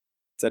 but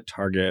it's at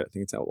Target. I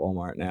think it's at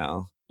Walmart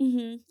now.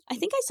 I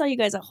think I saw you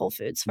guys at Whole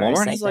Foods first.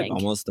 Walmart has like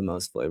almost the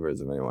most flavors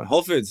of anyone.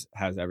 Whole Foods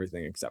has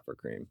everything except for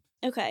cream.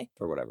 Okay.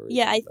 For whatever reason.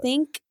 Yeah, I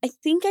think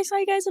I saw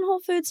you guys in Whole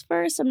Foods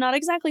first. I'm not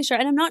exactly sure.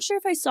 And I'm not sure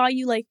if I saw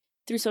you like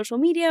through social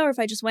media or if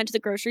I just went to the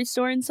grocery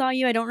store and saw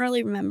you. I don't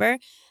really remember.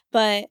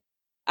 But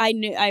I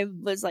knew I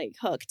was like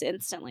hooked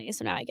instantly.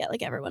 So now I get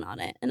like everyone on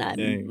it. And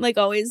I'm like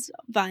always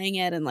buying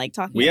it and like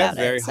talking about it. We have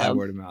very high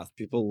word of mouth.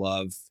 People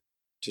love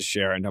to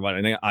share and talk about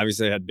it. And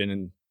obviously I had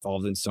been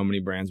involved in so many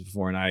brands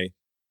before, and I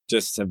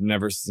just have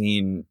never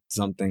seen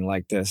something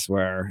like this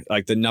where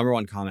like the number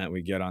one comment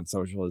we get on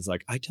social is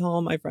like, I tell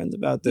all my friends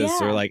about this.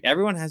 Yeah. Or like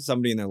everyone has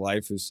somebody in their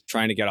life who's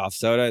trying to get off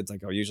soda. It's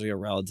like usually a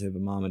relative, a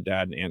mom and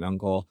dad, an aunt,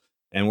 uncle.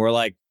 And we're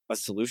like a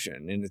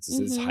solution. And it's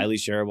this highly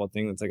shareable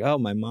thing that's like, oh,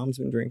 my mom's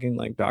been drinking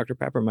like Dr.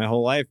 Pepper my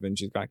whole life and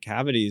she's got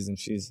cavities and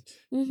she's,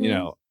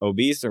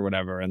 obese or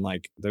whatever. And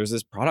like there's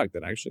this product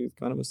that actually is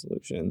kind of a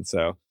solution.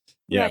 So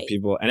yeah,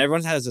 people, and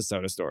everyone has a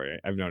soda story.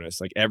 I've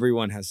noticed like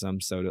everyone has some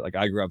soda. Like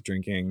I grew up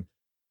drinking.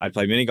 I'd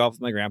play mini golf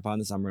with my grandpa in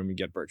the summer and we'd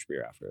get birch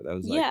beer after. That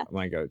was like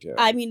my go-to.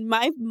 I mean,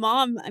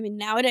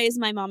 nowadays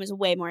my mom is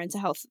way more into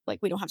health. Like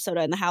we don't have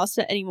soda in the house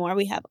anymore.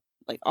 We have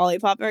like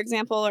OLIPOP, for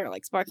example, or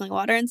like sparkling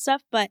water and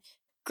stuff. But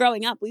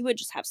growing up, we would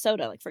just have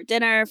soda like for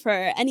dinner, for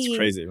any. It's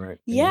crazy, right?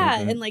 Yeah.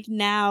 And like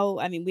now,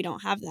 I mean, we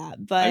don't have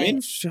that. But I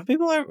mean, some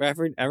people are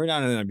every now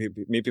and then I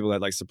meet people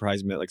that like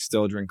surprise me that like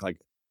still drink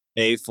like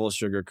a full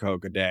sugar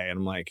Coke a day. And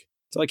I'm like,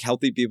 it's like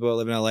healthy people that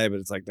live in LA,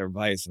 but it's like their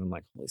vice. And I'm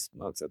like, holy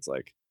smokes, that's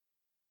like.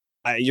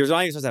 You're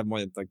not even supposed to have more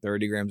than like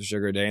 30 grams of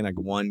sugar a day, and like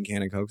one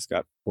can of Coke's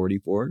got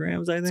 44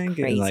 grams, I think.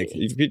 And like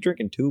if you're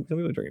drinking some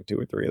people are drinking 2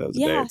 or 3 of those a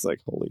day. It's like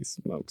holy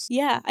smokes.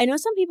 Yeah, I know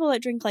some people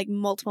that drink like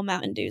multiple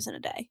Mountain Dews in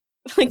a day.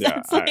 Like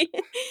that's like,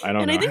 I don't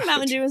know. And I think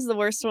Mountain Dew is the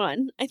worst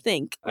one. I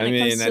think when it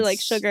comes to like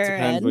sugar.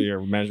 Depends what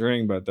you're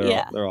measuring, but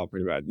they're all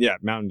pretty bad. Yeah,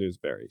 Mountain Dew is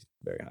very,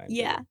 very high.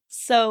 Yeah,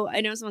 so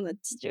I know someone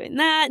that's doing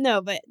that.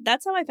 No, but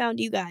that's how I found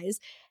you guys,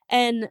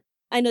 and.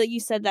 I know that you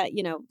said that,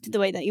 the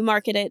way that you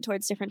market it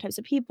towards different types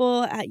of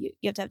people, you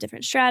have to have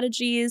different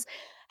strategies.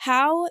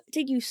 How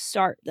did you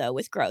start, though,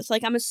 with growth?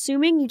 Like, I'm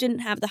assuming you didn't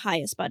have the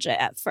highest budget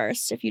at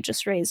first if you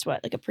just raised,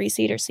 like a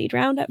pre-seed or seed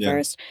round at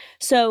first.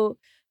 So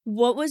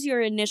what was your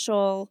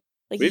initial,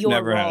 We've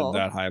never had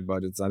that high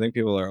budgets. I think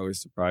people are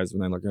always surprised when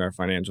they look at our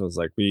financials.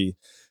 Like,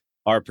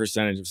 our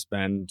percentage of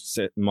spend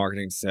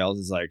marketing sales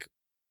is like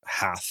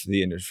half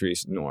the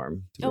industry's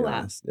norm, to be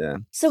honest. Yeah.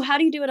 So how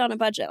do you do it on a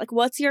budget? Like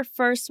what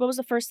was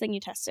the first thing you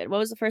tested? What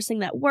was the first thing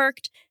that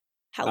worked?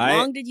 How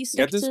long did you stick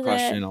to it? I get this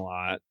question a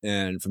lot,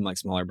 and from like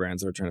smaller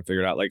brands that are trying to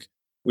figure it out. Like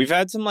we've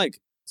had some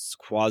like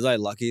quasi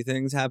lucky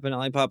things happen at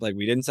OLIPOP. Like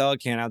we didn't sell a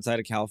can outside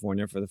of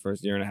California for the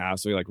first year and a half.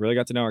 So we like really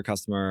got to know our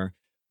customer.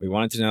 We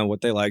wanted to know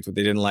what they liked, what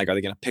they didn't like. Are they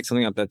going to pick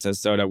something up that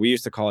says soda? We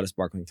used to call it a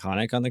sparkling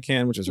tonic on the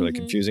can, which was really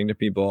confusing to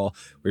people.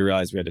 We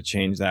realized we had to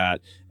change that.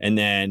 And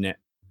then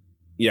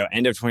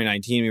end of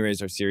 2019, we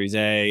raised our Series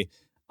A.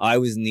 I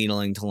was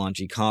needling to launch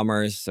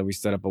e-commerce. So we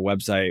set up a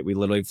website. We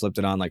literally flipped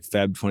it on like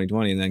Feb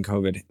 2020 and then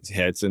COVID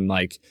hits. And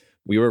like,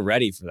 we were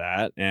ready for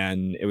that.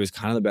 And it was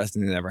kind of the best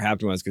thing that ever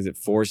happened to us because it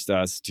forced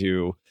us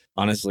to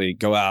honestly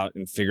go out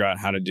and figure out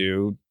how to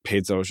do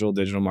paid social,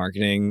 digital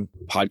marketing,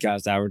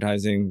 podcast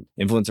advertising,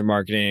 influencer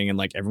marketing. And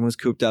like everyone was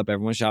cooped up.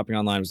 Everyone was shopping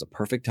online. It was a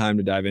perfect time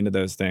to dive into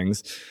those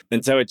things.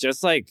 And so it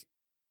just like,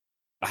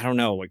 I don't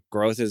know, like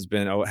growth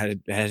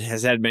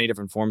has had many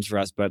different forms for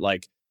us, but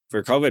like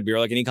for COVID, we were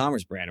like an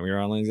e-commerce brand and we were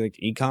on like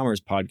e-commerce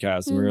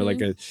podcasts and we were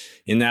like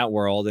in that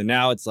world. And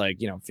now it's like,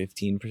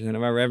 15%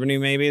 of our revenue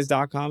maybe is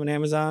 .com and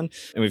Amazon.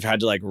 And we've had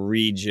to like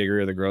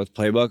rejigger the growth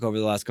playbook over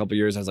the last couple of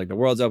years as like the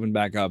world's opened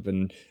back up.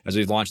 And as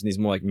we've launched these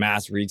more like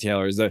mass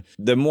retailers,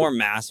 the more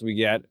mass we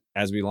get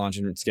as we launch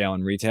and scale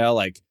in retail,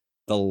 like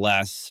the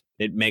less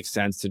it makes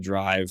sense to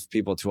drive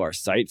people to our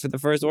site for the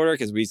first order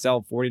because we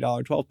sell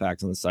 $40 12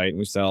 packs on the site and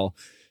we sell,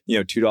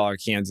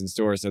 $2 cans in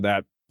stores. So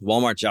that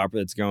Walmart shopper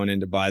that's going in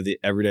to buy the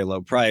everyday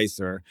low price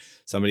or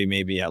somebody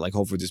maybe at like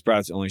Whole Foods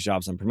Express only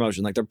shops on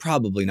promotion, like they're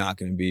probably not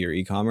going to be your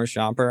e-commerce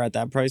shopper at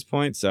that price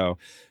point. So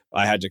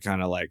we had to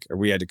kind of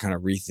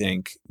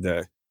rethink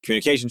the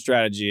communication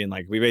strategy. And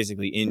like we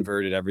basically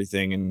inverted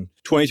everything in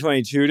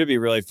 2022 to be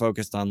really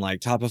focused on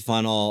like top of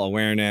funnel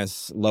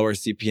awareness, lower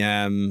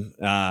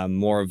CPM,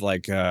 more of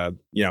like, how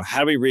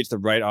do we reach the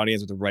right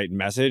audience with the right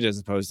message as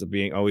opposed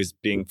to always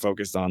being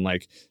focused on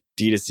like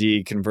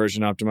D2C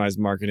conversion optimized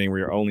marketing where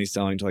you're only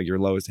selling to like your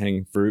lowest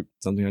hanging fruit,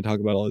 something I talk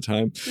about all the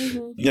time.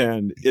 Mm-hmm.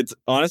 And it's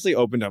honestly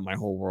opened up my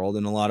whole world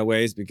in a lot of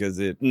ways because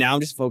now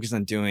I'm just focused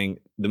on doing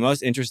the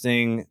most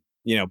interesting,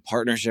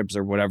 partnerships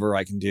or whatever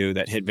I can do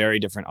that hit very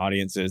different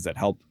audiences that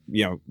help,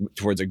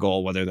 towards a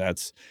goal, whether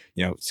that's,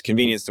 it's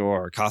convenience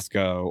store or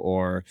Costco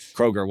or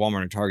Kroger,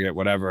 Walmart or Target,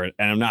 whatever. And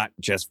I'm not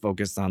just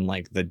focused on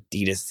like the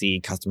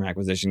D2C customer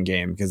acquisition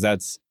game because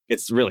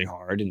it's really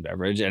hard in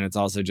beverage. And it's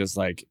also just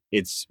like,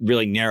 it's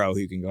really narrow who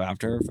you can go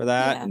after for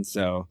that. Yeah. And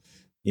so,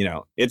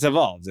 it's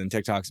evolved and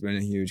TikTok's been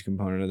a huge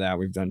component of that.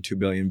 We've done 2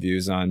 billion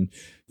views on,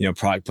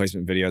 product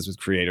placement videos with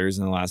creators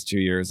in the last 2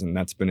 years. And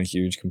that's been a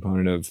huge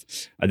component of,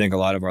 I think, a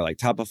lot of our like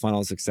top of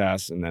funnel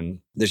success. And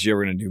then this year,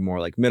 we're going to do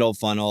more like middle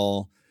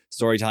funnel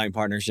storytelling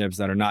partnerships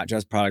that are not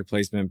just product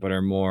placement, but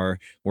are more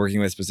working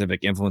with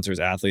specific influencers,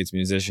 athletes,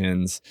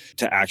 musicians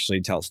to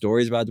actually tell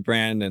stories about the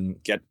brand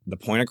and get the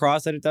point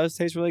across that it does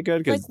taste really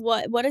good. Like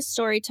what is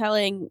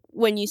storytelling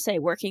when you say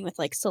working with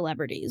like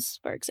celebrities,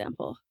 for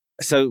example?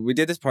 So we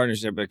did this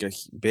partnership, like a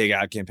big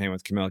ad campaign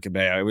with Camila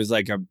Cabello. It was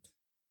like a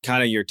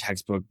kind of your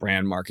textbook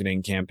brand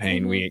marketing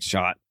campaign. Mm-hmm. We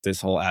shot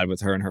this whole ad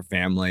with her and her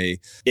family.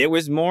 It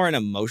was more an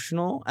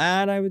emotional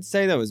ad, I would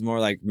say, that was more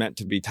like meant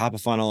to be top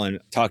of funnel and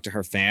talk to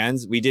her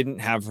fans. We didn't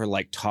have her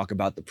like talk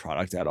about the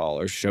product at all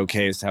or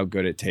showcase how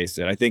good it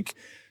tasted. I think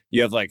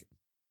you have like,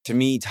 to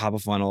me, top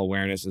of funnel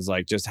awareness is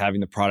like just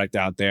having the product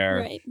out there,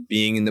 right,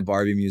 being in the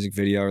Barbie music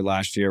video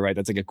last year, right?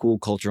 That's like a cool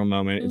cultural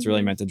moment. Mm-hmm. It's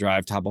really meant to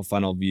drive top of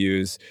funnel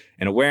views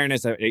and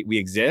awareness that we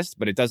exist,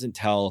 but it doesn't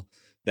tell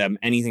them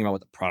anything about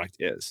what the product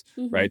is,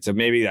 mm-hmm. right? So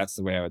maybe that's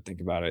the way I would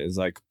think about it is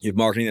like you have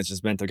marketing that's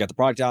just meant to get the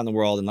product out in the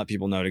world and let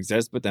people know it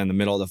exists, but then the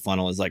middle of the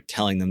funnel is like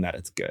telling them that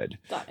it's good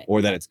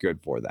or that it's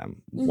good for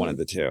them, mm-hmm. one of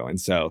the two. And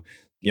so,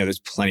 there's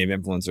plenty of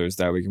influencers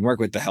that we can work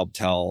with to help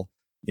tell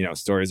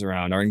stories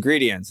around our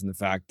ingredients and the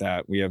fact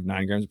that we have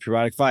 9 grams of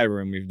prebiotic fiber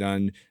and we've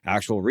done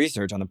actual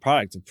research on the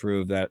product to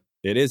prove that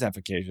it is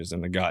efficacious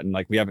in the gut. And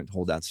like, we haven't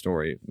told that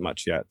story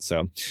much yet.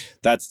 So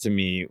that's, to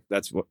me,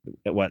 that's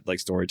what like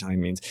storytelling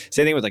means.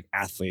 Same thing with like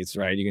athletes,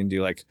 right? You can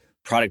do like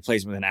product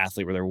placement with an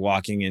athlete where they're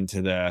walking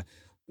into the,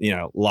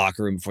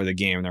 locker room before the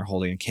game and they're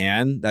holding a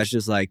can. That's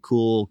just like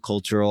cool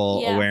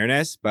cultural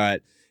awareness.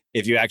 But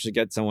if you actually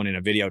get someone in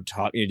a video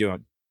talking,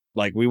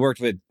 like we worked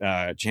with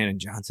Shannon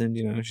Johnson,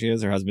 you know who she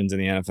is? Her husband's in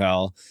the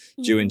NFL.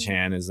 Mm-hmm. Ju and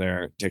Chan is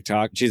their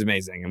TikTok. She's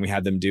amazing. And we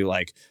had them do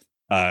like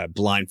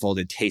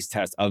blindfolded taste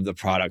test of the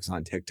products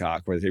on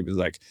TikTok where it was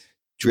like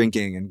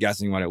drinking and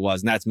guessing what it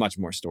was. And that's much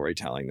more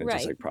storytelling than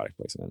just like product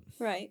placement.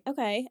 Right.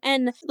 Okay.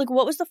 And like,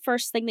 what was the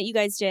first thing that you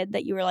guys did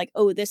that you were like,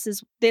 oh, this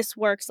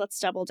works. Let's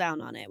double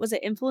down on it. Was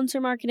it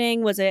influencer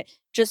marketing? Was it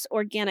just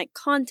organic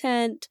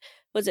content?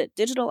 Was it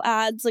digital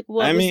ads? Like,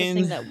 what was the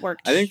thing that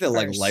worked? I think the first?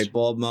 like light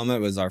bulb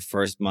moment was our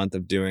first month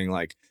of doing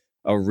like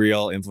a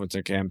real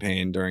influencer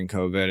campaign during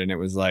COVID. And it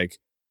was like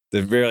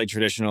the very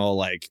traditional,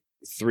 like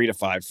 3 to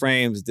 5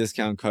 frames,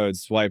 discount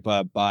codes, swipe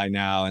up, buy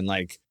now. And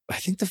like, I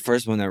think the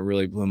first one that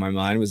really blew my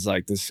mind was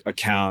like this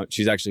account.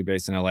 She's actually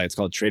based in LA. It's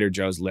called Trader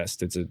Joe's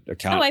List. It's an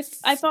account. Oh,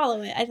 I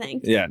follow it, I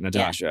think. Yeah,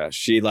 Natasha. Yeah.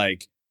 She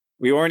like,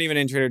 we weren't even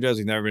in Trader Joe's.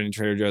 We've never been in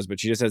Trader Joe's,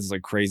 but she just has this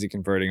like crazy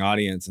converting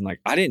audience. And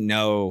like, I didn't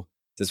know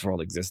this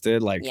world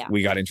existed. Like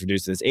we got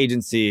introduced to this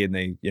agency and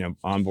they,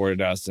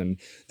 onboarded us and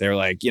they were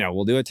like,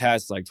 we'll do a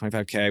test, like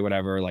 25K,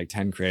 whatever, like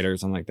 10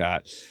 creators, something like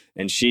that.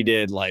 And she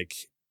did like,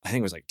 I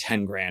think it was like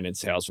 10 grand in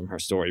sales from her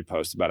story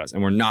post about us.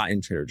 And we're not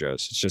in Trader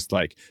Joe's. It's just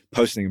like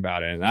posting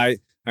about it. And I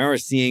remember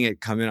seeing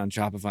it come in on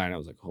Shopify and I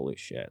was like, holy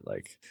shit.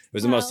 Like it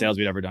was the most sales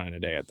we'd ever done in a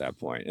day at that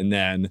point. And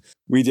then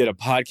we did a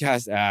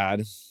podcast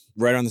ad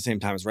right around the same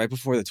time. It was right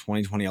before the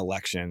 2020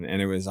 election. And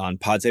it was on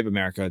Pod Save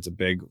America. It's a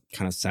big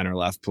kind of center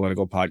left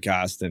political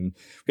podcast. And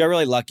we got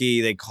really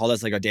lucky. They called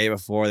us like a day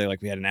before. They're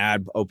like, we had an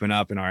ad open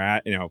up in our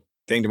ad,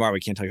 thing tomorrow. We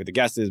can't tell you who the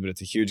guest is, but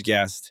it's a huge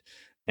guest.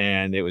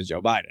 And it was Joe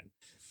Biden.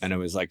 And it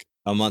was like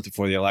a month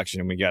before the election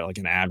and we got like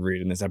an ad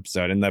read in this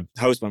episode and the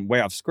host went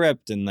way off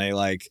script and they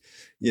like,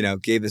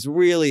 gave this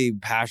really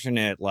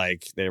passionate,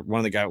 like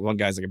one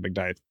guy's like a big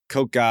Diet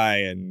Coke guy.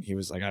 And he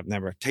was like, I've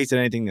never tasted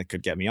anything that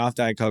could get me off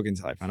Diet Coke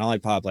until I found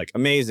OLIPOP, like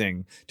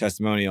amazing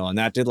testimonial. And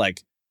that did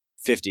like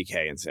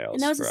 50K in sales.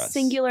 And that was a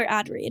singular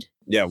ad read.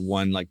 Yeah.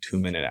 One like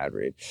 2-minute ad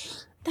read.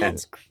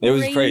 That's crazy. It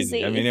was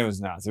crazy. I mean, it was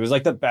nuts. It was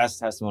like the best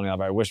testimonial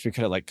ever. I wish we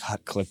could have like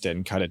clipped it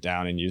and cut it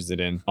down and used it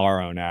in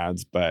our own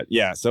ads. But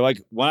yeah, so like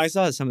when I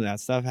saw some of that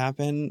stuff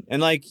happen, and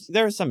like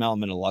there was some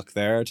element of luck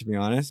there, to be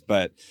honest,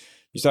 but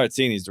you start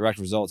seeing these direct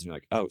results and you're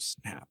like, oh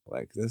snap,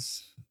 like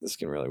this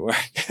can really work.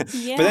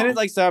 Yeah. But then it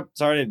like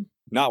started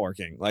not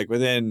working. Like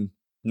within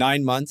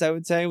 9 months, I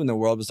would say, when the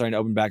world was starting to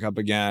open back up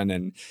again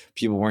and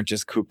people weren't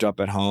just cooped up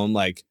at home,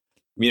 like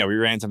we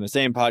ran some of the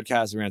same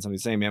podcasts, we ran some of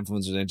the same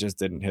influencers, and it just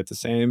didn't hit the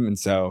same. And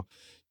so,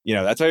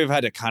 that's why we've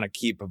had to kind of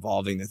keep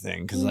evolving the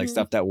thing because like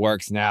stuff that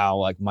works now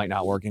like might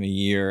not work in a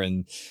year,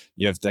 and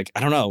you have to like, I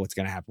don't know what's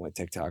going to happen with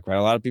TikTok, right?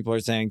 A lot of people are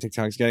saying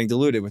TikTok's getting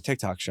diluted with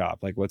TikTok Shop.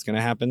 Like what's going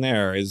to happen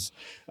there is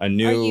a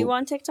new. Are you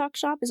on TikTok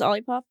Shop? Is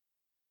OLIPOP?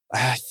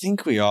 I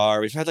think we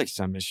are. We've had like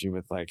some issue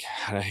with like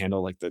how to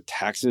handle like the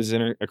taxes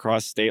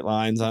across state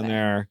lines on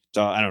there.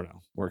 So I don't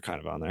know. We're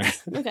kind of on there.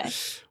 Okay.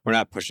 We're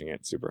not pushing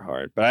it super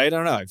hard, but I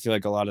don't know. I feel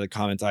like a lot of the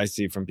comments I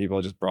see from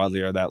people just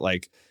broadly are that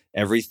like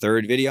every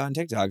third video on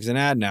TikTok is an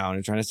ad now and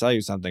they're trying to sell you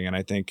something. And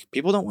I think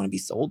people don't want to be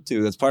sold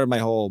to. That's part of my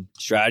whole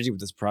strategy with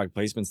this product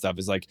placement stuff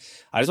is like,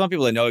 I just want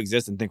people to know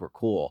exist and think we're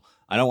cool.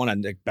 I don't want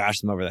to like, bash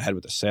them over the head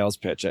with a sales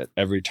pitch at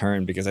every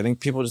turn because I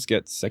think people just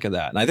get sick of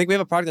that. And I think we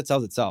have a product that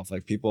sells itself.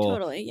 Like people,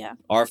 totally, yeah.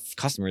 Our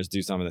customers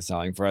do some of the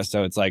selling for us.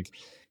 So it's like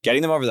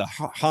getting them over the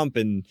hump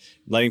and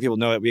letting people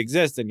know that we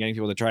exist and getting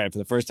people to try it for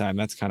the first time.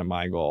 That's kind of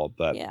my goal.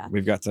 But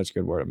we've got such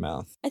good word of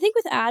mouth. I think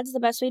with ads, the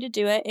best way to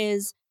do it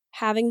is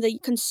having the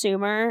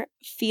consumer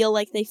feel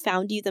like they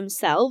found you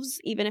themselves,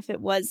 even if it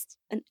was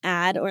an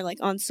ad or like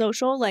on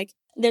social. Like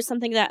there's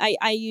something that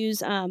I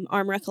use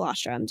Armor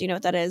Colostrum. Do you know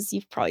what that is?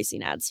 You've probably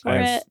seen ads for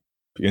it.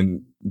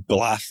 Been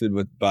blasted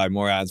by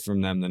more ads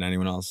from them than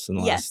anyone else in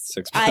the last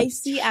 6 months. I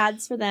see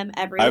ads for them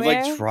everywhere. I've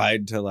like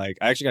tried to I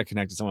actually got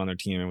connected to someone on their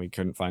team and we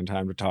couldn't find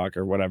time to talk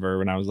or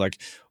whatever. And I was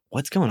like,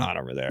 what's going on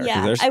over there?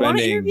 Yeah, I want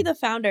to interview the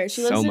founder.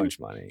 She lives much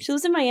money. She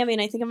lives in Miami,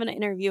 and I think I'm going to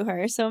interview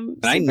her. So I'm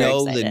I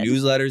know excited. The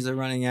newsletters are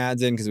running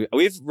ads in because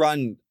we've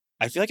run.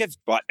 I feel like I've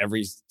bought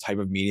every type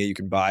of media you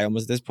can buy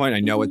almost at this point.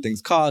 I know what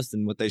things cost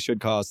and what they should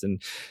cost, and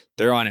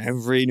they're on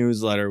every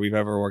newsletter we've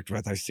ever worked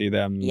with. I see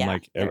them. Yeah,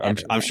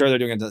 I'm sure they're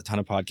doing a ton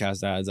of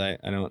podcast ads. I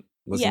don't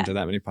listen to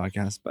that many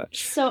podcasts, but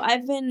so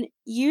I've been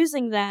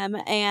using them,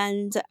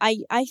 and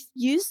I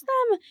used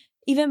them.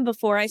 Even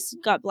before I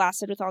got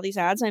blasted with all these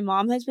ads, my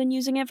mom has been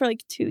using it for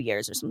like 2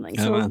 years or something.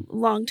 So a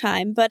long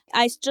time. But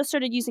I just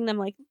started using them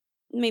like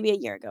maybe a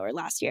year ago or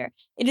last year.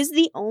 It is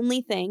the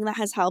only thing that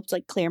has helped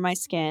like clear my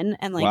skin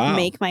and like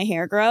make my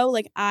hair grow.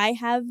 Like I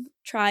have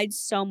tried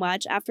so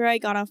much. After I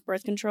got off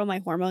birth control, my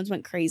hormones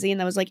went crazy.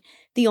 And that was like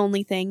the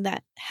only thing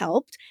that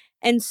helped.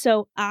 And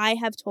so I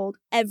have told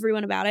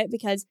everyone about it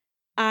because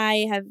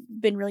I have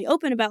been really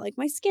open about like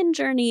my skin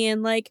journey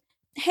and like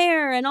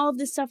hair and all of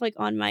this stuff like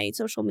on my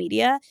social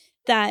media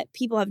that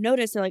people have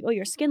noticed. They're like, oh,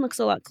 your skin looks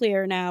a lot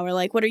clearer now, or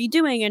like, what are you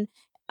doing? And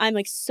I'm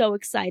like so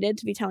excited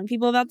to be telling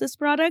people about this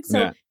product.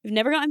 So I've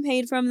never gotten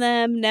paid from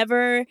them,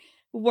 never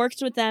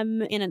worked with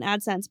them in an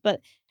ad sense,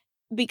 but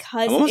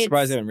because I'm almost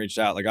surprised they haven't reached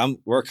out. Like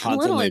we're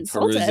constantly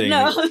perusing.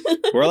 No.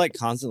 We're like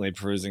constantly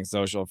perusing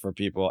social for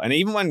people. And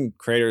even when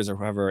creators or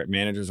whoever,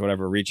 managers,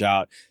 whatever, reach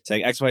out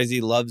saying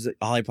XYZ loves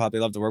OLIPOP, they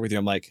love to work with you.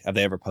 I'm like, have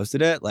they ever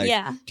posted it? Like,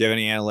 do you have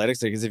any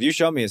analytics? Because if you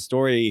show me a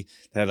story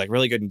that had like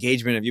really good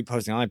engagement of you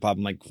posting OLIPOP,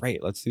 I'm like,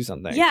 great, let's do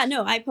something. Yeah,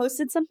 no, I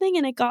posted something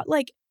and it got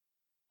like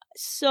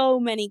so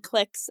many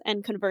clicks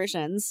and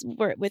conversions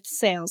with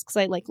sales because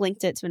I like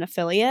linked it to an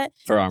affiliate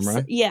for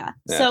Armor.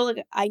 So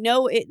like I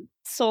know it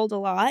sold a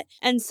lot,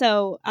 and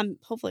so I'm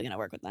hopefully gonna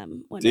work with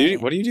them one day.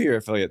 What do you do your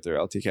affiliate through?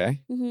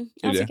 LTK?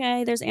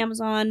 LTK. There's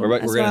Amazon. We're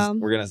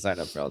gonna sign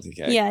up for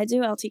LTK. Yeah, I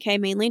do LTK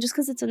mainly just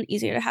because it's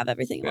easier to have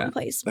everything in one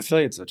place.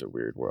 Affiliate's such a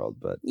weird world,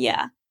 but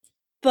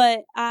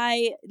but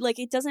I like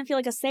it doesn't feel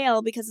like a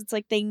sale because it's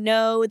like they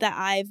know that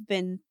I've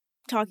been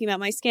talking about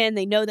my skin.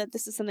 They know that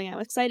this is something I'm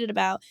excited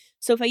about.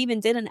 So if I even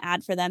did an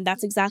ad for them,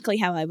 that's exactly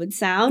how I would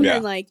sound.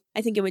 And like,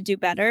 I think it would do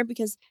better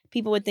because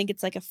people would think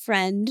it's like a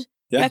friend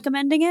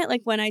recommending it.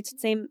 Like when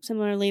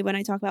similarly, when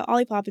I talk about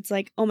OLIPOP, it's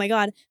like, oh my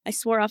God, I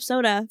swore off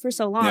soda for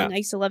so long. I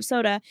used to love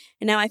soda.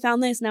 And now I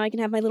found this. Now I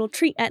can have my little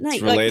treat at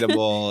night. It's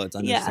relatable. It's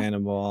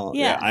understandable.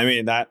 Yeah. I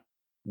mean, that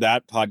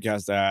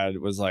podcast ad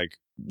was like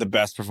the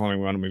best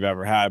performing one we've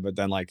ever had. But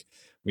then like,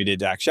 we did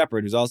Dak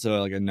Shepard, who's also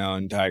like a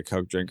known Diet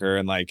Coke drinker.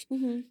 And like,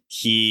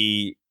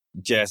 he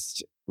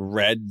just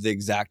read the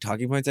exact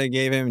talking points I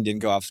gave him and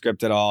didn't go off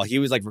script at all. He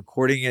was like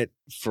recording it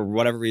for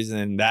whatever reason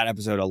in that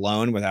episode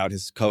alone without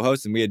his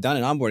co-host. And we had done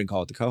an onboarding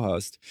call with the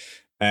co-host.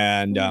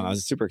 And I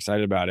was super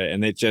excited about it.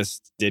 And it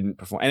just didn't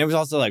perform. And it was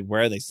also like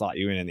where they slot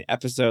you in the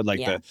episode. Like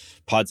the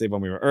pod save when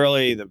we were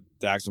early, the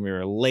Dax when we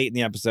were late in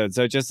the episode.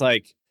 So just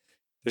like,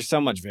 there's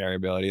so much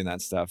variability in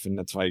that stuff. And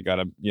that's why you got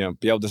to,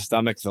 be able to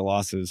stomach the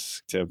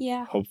losses to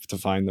hope to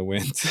find the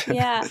wins.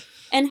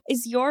 And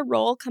is your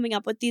role coming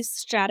up with these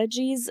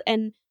strategies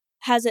and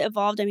has it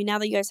evolved? I mean, now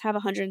that you guys have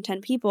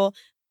 110 people,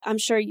 I'm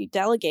sure you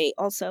delegate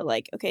also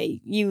like, okay,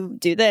 you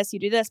do this,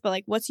 but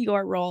like, what's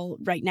your role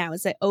right now?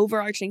 Is it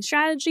overarching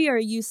strategy or are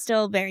you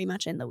still very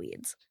much in the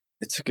weeds?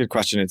 It's a good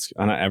question. It's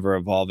kind of ever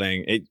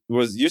evolving. It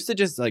was used to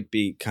just like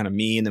be kind of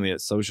me, and then we had a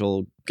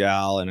social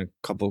gal and a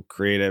couple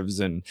creatives,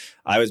 and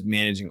I was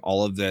managing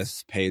all of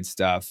this paid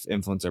stuff,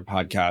 influencer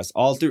podcasts,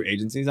 all through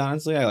agencies.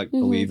 Honestly, I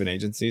believe in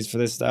agencies for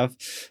this stuff.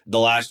 The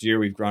last year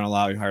we've grown a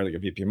lot. We hired like a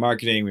VP of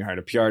marketing, we hired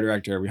a PR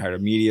director, we hired a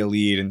media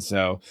lead, and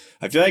so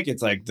I feel like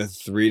it's like the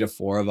 3 to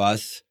 4 of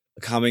us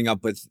coming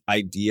up with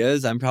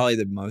ideas. I'm probably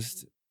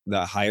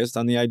the highest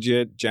on the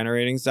idea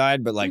generating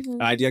side, but like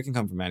an idea can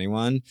come from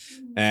anyone,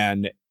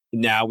 and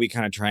now we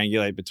kind of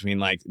triangulate between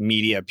like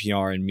media,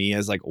 PR, and me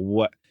as like,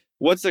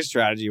 what's the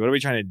strategy? What are we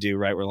trying to do,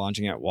 right? We're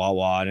launching at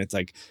Wawa, and it's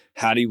like,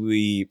 how do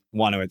we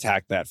want to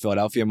attack that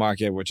Philadelphia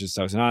market, which is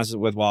so synonymous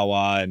with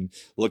Wawa, and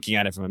looking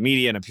at it from a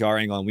media and a PR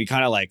angle. And we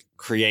kind of like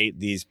create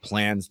these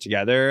plans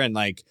together. And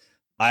like,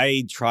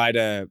 I try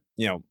to,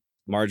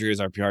 Marjorie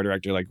is our PR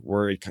director. Like,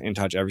 we're in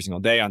touch every single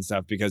day on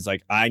stuff because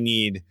like I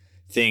need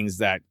things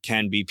that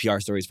can be PR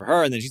stories for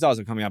her. And then she's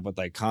also coming up with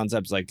like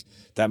concepts like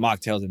that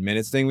mocktails in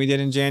minutes thing we did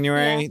in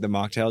January, the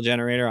mocktail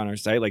generator on our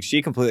site. Like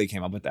she completely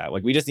came up with that.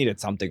 Like we just needed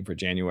something for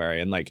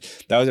January. And like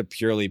that was a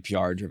purely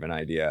PR driven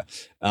idea.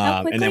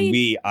 And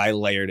then I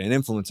layered in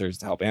influencers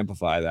to help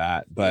amplify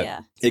that.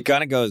 But it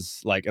kind of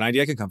goes like an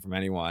idea can come from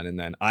anyone. And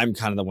then I'm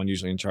kind of the one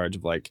usually in charge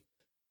of like,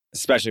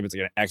 especially if it's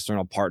like an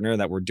external partner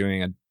that we're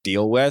doing a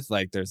deal with,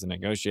 like there's the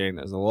negotiating,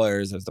 there's the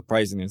lawyers, there's the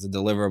pricing, there's the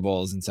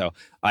deliverables. And so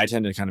I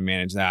tend to kind of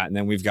manage that. And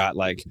then we've got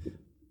like,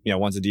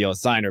 once a deal is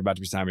signed or about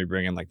to be signed, we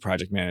bring in like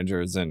project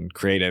managers and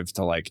creatives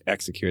to like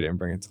execute it and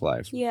bring it to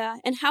life. Yeah.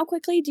 And how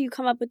quickly do you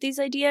come up with these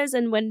ideas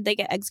and when they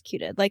get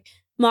executed? Like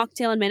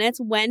mocktail in minutes,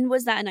 when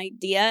was that an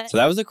idea? So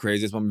that was the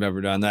craziest one we've ever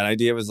done. That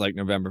idea was like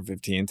November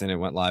 15th and it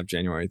went live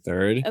January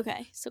 3rd.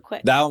 Okay, so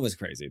quick. That one was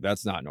crazy.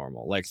 That's not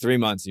normal. Like 3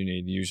 months you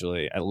need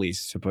usually at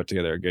least to put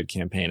together a good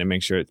campaign and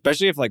make sure,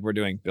 especially if like we're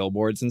doing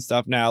billboards and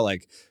stuff now,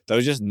 like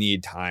those just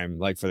need time,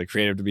 like for the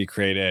creative to be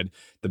created,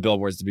 the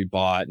billboards to be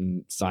bought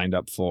and signed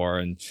up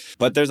for.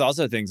 But there's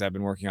also things I've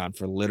been working on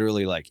for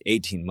literally like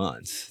 18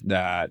 months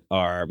that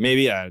are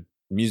maybe a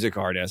music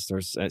artist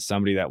or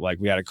somebody that like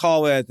we had a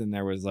call with and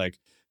there was like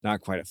not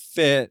quite a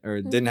fit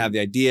or didn't have the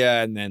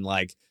idea. And then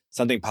like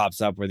something pops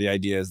up where the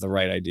idea is the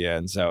right idea.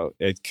 And so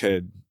it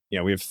could,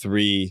 we have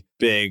 3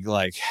 big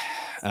like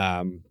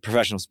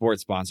professional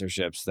sports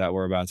sponsorships that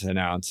we're about to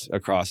announce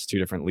across 2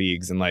 different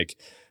leagues. And like,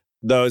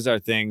 those are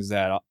things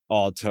that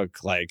all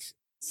took like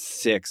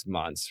 6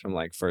 months from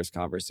like first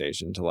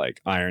conversation to like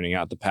ironing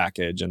out the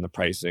package and the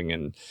pricing.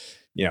 And,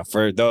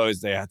 for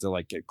those, they have to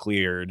like get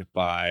cleared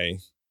by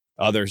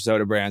other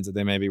soda brands that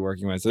they may be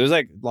working with. So there's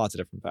like lots of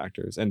different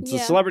factors. And the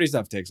celebrity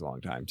stuff takes a long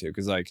time too,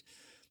 because like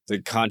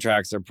the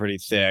contracts are pretty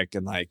thick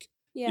and like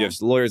you have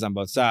lawyers on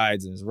both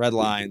sides and there's red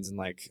lines. And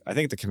like, I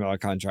think the Camilla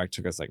contract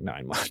took us like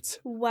 9 months.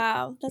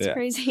 Wow. That's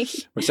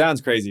crazy. Which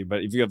sounds crazy,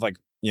 but if you have like,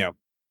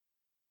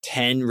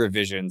 10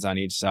 revisions on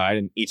each side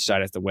and each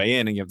side has to weigh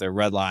in and you have their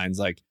red lines,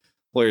 like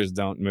lawyers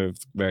don't move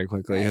very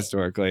quickly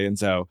historically. And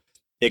so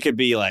it could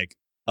be like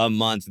a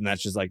month and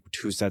that's just like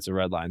 2 sets of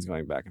red lines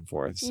going back and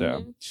forth.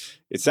 So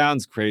it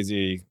sounds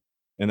crazy.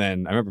 And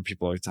then I remember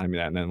people always telling me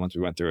that. And then once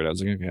we went through it, I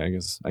was like, okay, I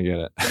guess I get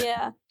it.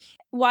 Yeah.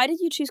 Why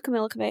did you choose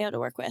Camila Cabello to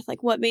work with?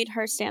 Like what made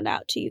her stand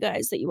out to you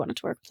guys that you wanted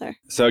to work with her?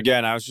 So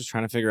again, I was just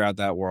trying to figure out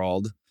that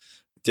world.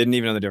 Didn't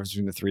even know the difference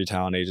between the 3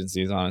 talent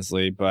agencies,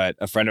 honestly. But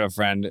a friend of a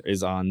friend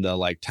is on the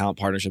like talent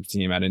partnerships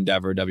team at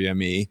Endeavor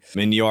WME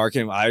in New York.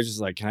 And I was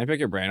just like, can I pick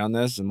your brain on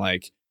this? And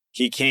like,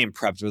 he came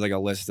prepped with like a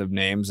list of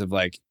names of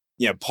like,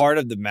 part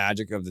of the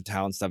magic of the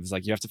talent stuff is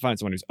like, you have to find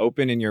someone who's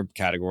open in your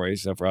category.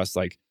 So for us,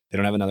 like they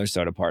don't have another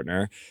soda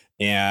partner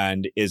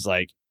and is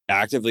like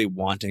actively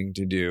wanting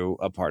to do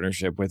a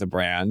partnership with a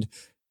brand.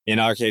 In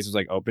our case, it was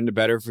like open to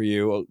better for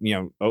you,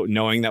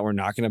 knowing that we're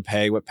not going to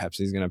pay what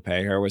Pepsi's going to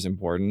pay her was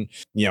important.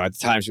 At the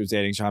time she was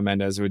dating Shawn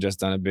Mendes, who had just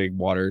done a big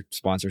water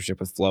sponsorship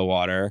with Flow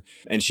Water.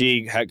 And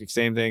she had the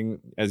same thing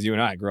as you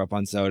and I, grew up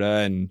on soda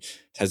and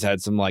has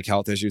had some like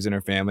health issues in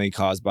her family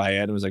caused by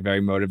it and was like very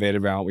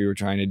motivated around what we were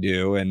trying to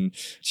do. And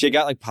she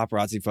got like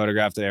paparazzi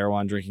photographed at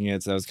Erewhon drinking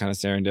it. So that was kind of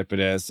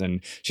serendipitous.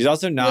 And she's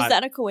also not... Was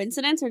that a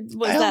coincidence or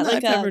was that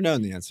like I've never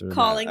known the answer to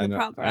calling that. the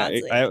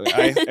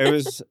paparazzi? It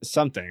was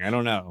something. I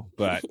don't know.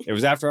 But it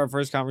was after our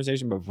first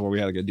conversation, but before we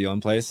had a good deal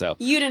in place. So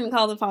you didn't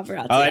call the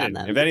paparazzi I on didn't.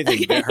 them. If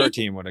anything, her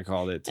team would have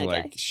called it to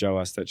like show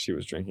us that she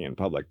was drinking in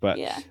public. But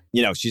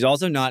she's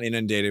also not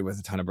inundated with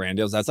a ton of brand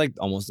deals. That's like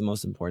almost the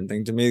most important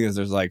thing to me because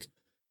there's like,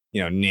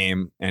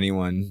 name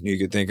anyone you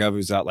could think of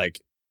who's got like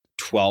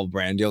 12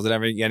 brand deals at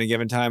any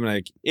given time. And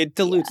like it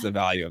dilutes the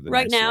value of the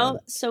right next now, one.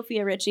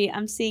 Sophia Richie,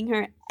 I'm seeing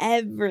her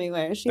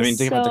everywhere. She's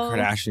think about the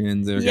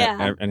Kardashians.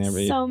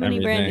 And so many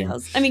everything. brand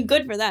deals.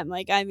 good for them.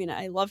 Like, I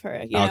love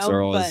her. Alex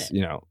Earl but is,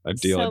 a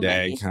deal so a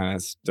day many. kind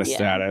of the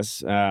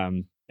status.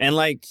 And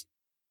like,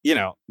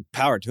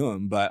 power to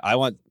him. But I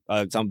want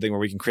something where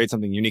we can create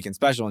something unique and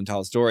special and tell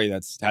a story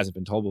that hasn't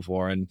been told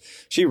before. And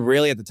she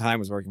really at the time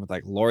was working with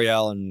like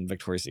L'Oreal and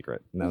Victoria's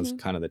Secret. And that was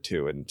kind of the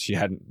 2. And she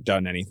hadn't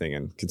done anything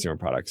in consumer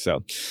products.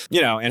 So,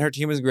 and her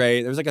team was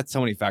great. There's like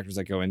so many factors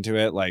that go into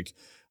it. Like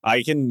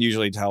I can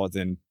usually tell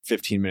within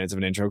 15 minutes of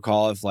an intro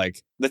call if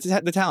like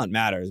the talent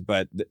matters,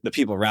 but the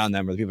people around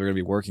them are the people you're going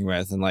to be working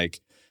with. And like,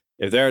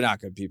 if they're not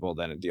good people,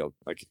 then a deal,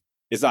 like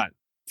it's not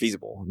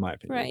feasible in my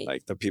opinion. Right.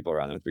 Like the people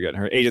around them have to be good.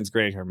 Her agent's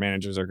great. Her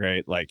managers are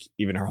great. Like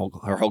even her whole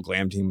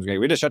glam team was great.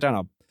 We just shut down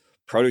a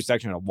produce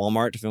section at a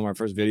Walmart to film our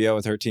first video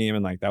with her team.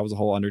 And like, that was a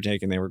whole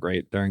undertaking. They were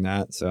great during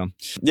that. So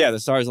yeah, the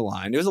stars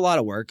aligned. It was a lot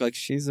of work. Like,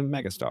 she's a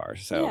megastar.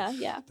 So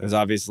there's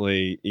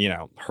obviously,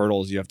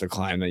 hurdles you have to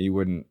climb that you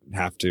wouldn't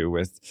have to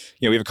with,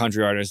 we have a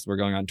country artist we're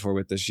going on tour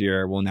with this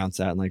year. We'll announce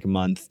that in like a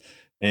month.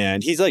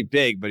 And he's like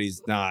big, but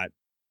he's not,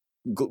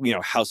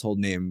 household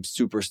name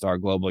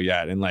superstar global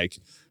yet. And like,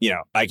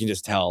 I can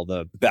just tell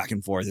the back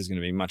and forth is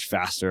going to be much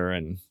faster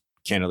and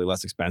candidly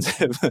less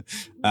expensive.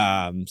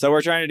 So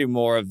we're trying to do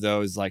more of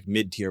those like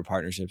mid-tier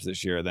partnerships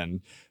this year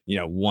than,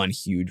 one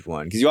huge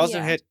one. Because you also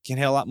can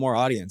hit a lot more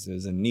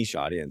audiences and niche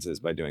audiences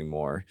by doing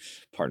more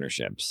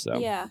partnerships. So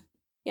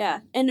Yeah.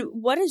 And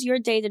what does your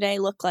day-to-day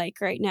look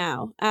like right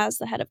now as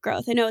the head of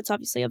growth? I know it's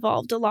obviously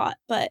evolved a lot,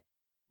 but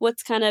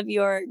what's kind of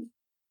your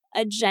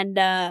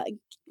agenda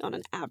on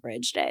an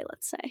average day,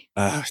 let's say?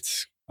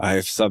 I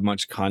have so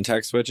much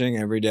context switching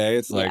every day.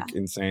 It's like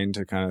insane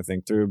to kind of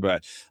think through,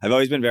 but I've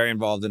always been very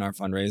involved in our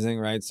fundraising,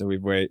 right? So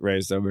we've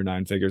raised over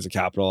 9 figures of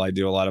capital. I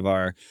do a lot of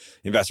our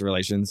investor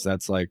relations.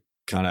 That's like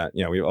kind of,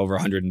 we have over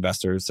 100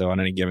 investors. So on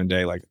any given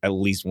day, like at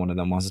least one of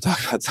them wants to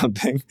talk about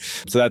something.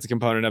 So that's a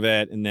component of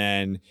it. And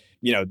then,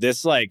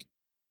 this like,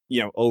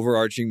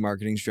 overarching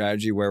marketing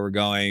strategy, where we're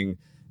going,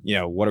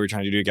 what are we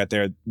trying to do to get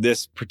there?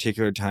 This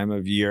particular time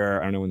of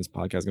year, I don't know when this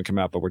podcast is going to come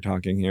out, but we're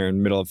talking here in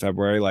the middle of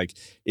February, like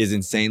is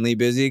insanely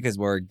busy because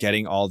we're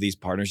getting all these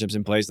partnerships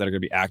in place that are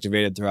going to be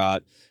activated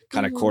throughout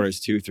kind of quarters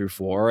 2 through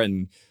 4.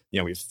 And, we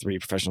have 3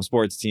 professional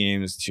sports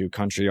teams, 2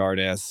 country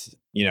artists,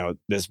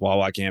 this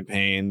Wawa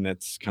campaign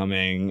that's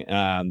coming.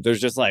 There's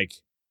just like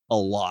a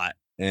lot.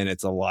 And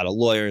it's a lot of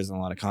lawyers and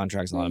a lot of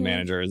contracts, and a lot of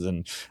managers.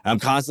 And I'm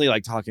constantly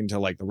like talking to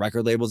like the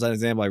record labels, as an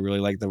example. I really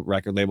like the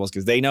record labels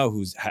because they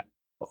know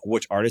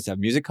which artists have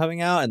music coming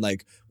out and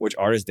like which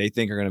artists they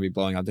think are going to be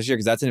blowing out this year.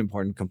 Because that's an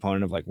important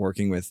component of like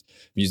working with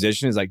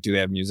musicians. Like, do they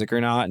have music or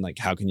not? And like,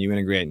 how can you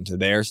integrate into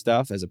their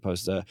stuff as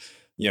opposed to,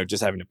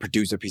 just having to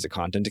produce a piece of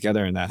content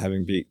together and that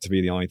having to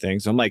be the only thing.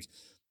 So I'm like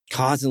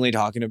constantly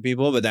talking to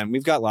people, but then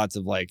we've got lots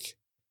of like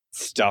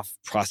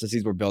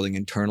processes we're building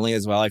internally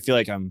as well. I feel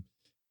like I'm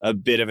a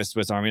bit of a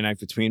Swiss Army knife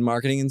between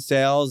marketing and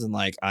sales. And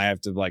like, I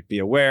have to like be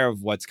aware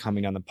of what's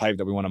coming down the pipe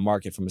that we want to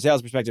market from a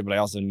sales perspective. But I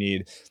also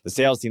need the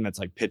sales team that's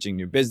like pitching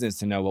new business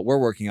to know what we're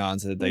working on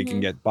so that they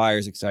can get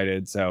buyers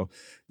excited. So,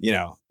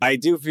 I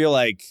do feel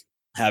like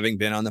having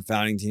been on the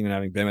founding team and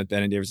having been with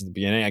Ben and Davis at the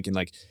beginning, I can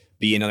like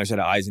be another set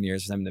of eyes and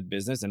ears for them in the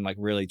business and like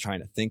really trying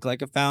to think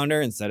like a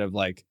founder instead of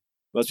like,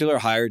 most people are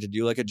hired to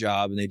do like a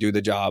job and they do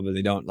the job and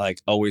they don't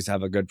like always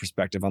have a good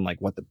perspective on like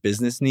what the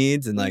business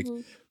needs. And like,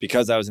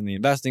 because I was in the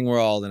investing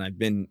world and I've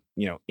been,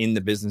 in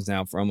the business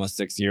now for almost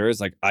 6 years,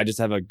 like I just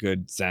have a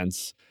good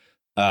sense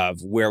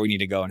of where we need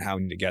to go and how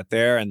we need to get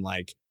there. And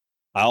like,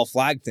 I'll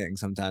flag things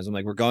sometimes. I'm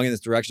like, we're going in this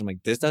direction. I'm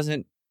like, this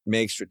doesn't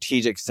make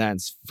strategic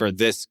sense for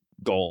this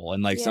goal.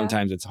 And like,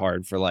 sometimes it's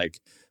hard for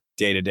like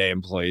day-to-day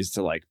employees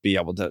to like be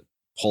able to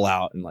pull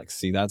out and like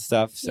see that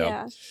stuff.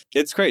 So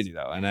it's crazy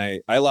though. And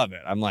I love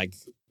it. I'm like,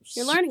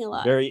 you're learning a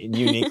lot. Very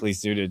uniquely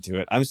suited to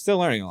it. I'm still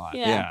learning a lot.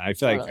 Yeah. I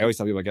feel like I always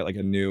tell people I get like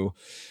a new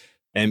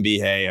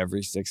MBA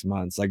every 6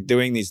 months. Like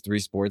doing these 3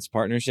 sports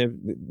partnership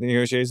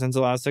negotiations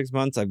the last 6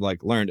 months, I've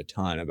like learned a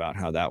ton about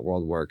how that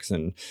world works.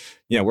 And,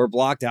 we're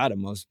blocked out of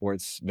most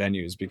sports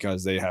venues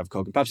because they have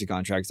Coke and Pepsi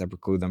contracts that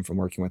preclude them from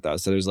working with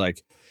us. So there's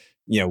like,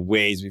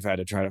 ways we've had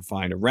to try to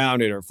find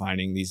around it or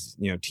finding these,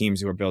 teams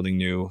who are building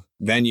new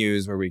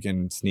venues where we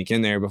can sneak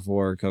in there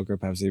before Coke or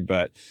Pepsi.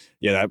 But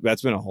yeah,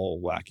 that's been a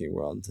whole wacky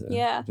world to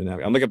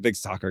navigate. I'm like a big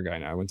soccer guy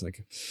now. I went to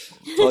like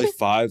probably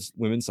 5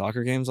 women's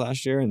soccer games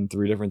last year in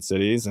 3 different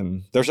cities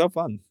and they're so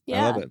fun. I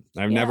love it.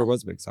 I never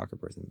was a big soccer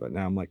person, but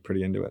now I'm like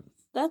pretty into it.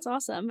 That's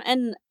awesome.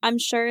 And I'm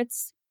sure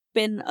it's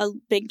been a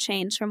big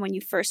change from when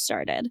you first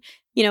started,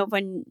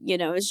 when,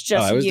 it was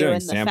just I was you doing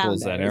and the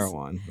samples founders. at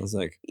Erewhon. I was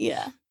like,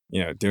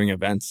 doing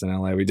events in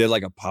LA. We did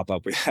like a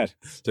pop-up.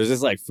 There's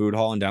this like food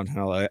hall in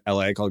downtown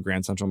LA called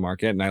Grand Central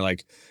Market. And I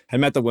like had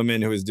met the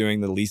woman who was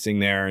doing the leasing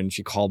there. And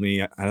she called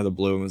me out of the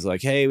blue and was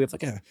like, hey, we have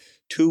like a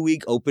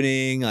 2-week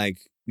opening. Like,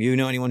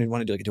 anyone who'd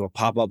want to do a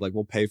pop-up, like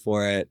we'll pay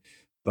for it.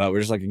 But we're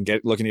just like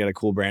looking to get a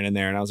cool brand in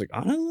there. And I was like,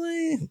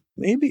 honestly,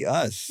 maybe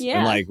us. Yeah.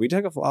 And like we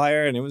took a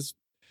flyer and it was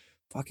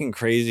fucking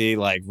crazy.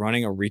 Like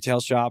running a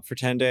retail shop for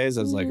 10 days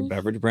as like a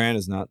beverage brand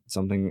is not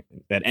something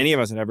that any of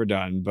us had ever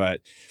done,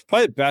 but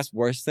probably the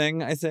worst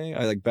thing I say,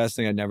 or like best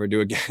thing I'd never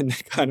do again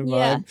kind of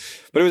vibe.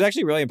 But it was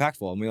actually really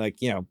impactful. And we like,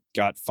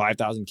 got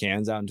 5,000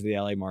 cans out into the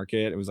LA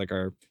market. It was like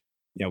our,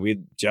 we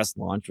had just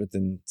launched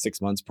within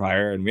 6 months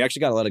prior and we actually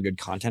got a lot of good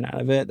content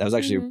out of it. That was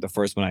actually the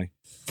first when I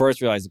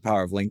first realized the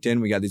power of LinkedIn.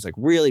 We got these like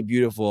really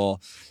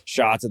beautiful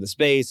shots of the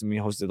space and we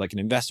hosted like an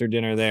investor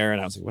dinner there. And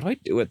I was like, what do I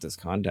do with this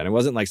content? It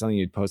wasn't like something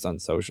you'd post on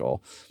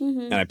social.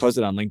 And I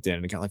posted on LinkedIn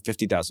and it got like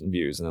 50,000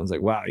 views. And I was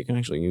like, wow, you can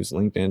actually use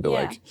LinkedIn to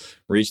like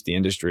reach the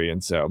industry.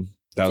 And so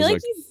that was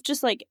like you've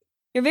just like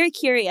you're very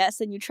curious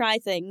and you try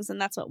things, and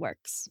that's what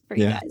works for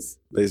you guys.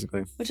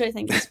 Basically. Which I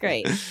think is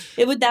great.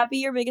 Would that be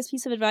your biggest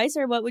piece of advice,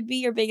 or what would be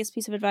your biggest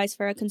piece of advice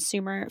for a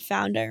consumer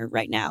founder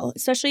right now,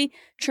 especially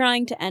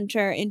trying to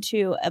enter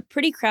into a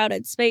pretty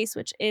crowded space,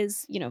 which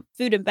is, you know,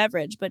 food and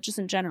beverage, but just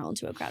in general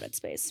into a crowded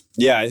space?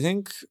 Yeah, I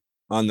think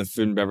on the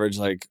food and beverage,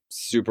 like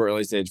super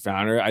early stage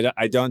founder,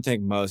 I don't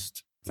think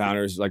most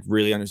founders like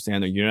really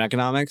understand their unit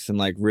economics and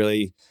like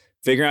really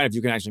figuring out if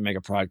you can actually make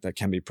a product that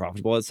can be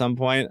profitable at some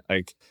point.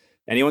 Like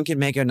anyone can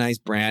make a nice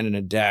brand and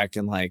a deck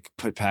and like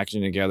put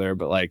packaging together,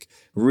 but like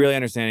really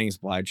understanding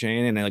supply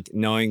chain and like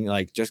knowing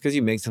like just because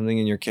you make something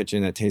in your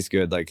kitchen that tastes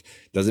good, like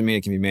doesn't mean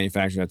it can be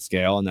manufactured at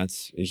scale. And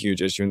that's a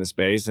huge issue in the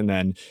space. And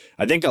then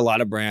I think a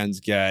lot of brands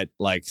get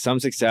like some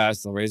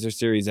success. They'll raise their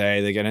Series A.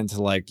 They get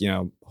into like, you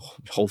know,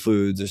 Whole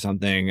Foods or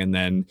something. And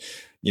then,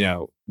 you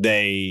know,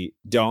 they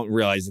don't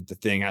realize that the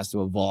thing has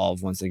to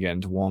evolve once they get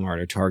into Walmart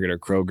or Target or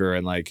Kroger.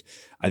 And like,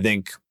 I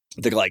think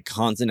the like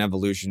constant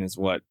evolution is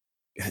what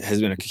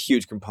has been a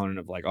huge component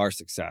of like our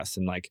success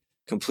and like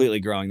completely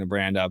growing the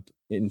brand up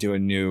into a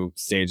new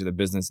stage of the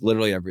business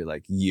literally every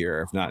like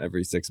year, if not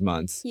every 6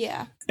 months.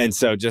 Yeah. And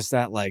so just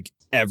that like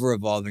ever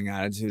evolving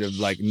attitude of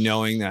like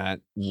knowing that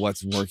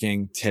what's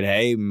working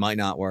today might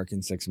not work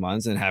in 6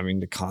 months and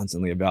having to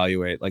constantly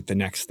evaluate like the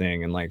next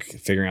thing and like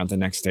figuring out the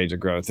next stage of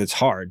growth. It's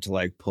hard to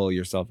like pull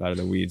yourself out of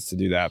the weeds to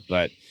do that,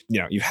 but you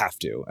know, you have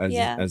to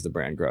as the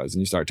brand grows and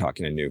you start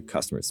talking to new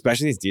customers,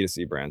 especially these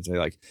D2C brands. They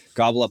like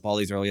gobble up all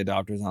these early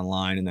adopters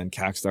online and then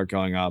CACs start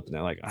going up and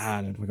they're like,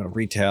 we go to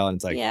retail. And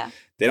it's like,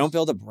 they don't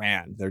build a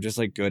brand. They're just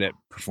like good at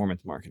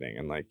performance marketing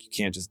and like you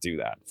can't just do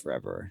that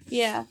forever.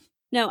 Yeah.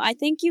 No, I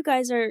think you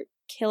guys are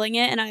killing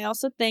it. And I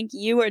also think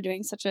you are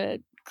doing such a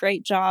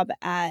great job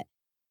at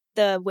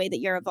the way that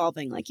you're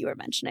evolving, like you were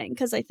mentioning.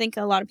 Because I think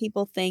a lot of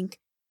people think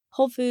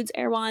Whole Foods,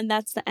 Erewhon,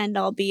 that's the end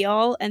all be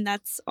all. And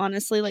that's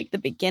honestly like the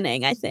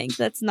beginning, I think.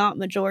 That's not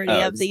majority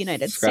of the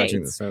United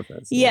scratching States. The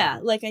surface. Yeah.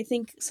 Like I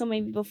think so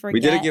many people forget.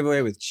 We did a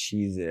giveaway with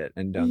Cheez-It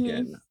and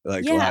Dunkin'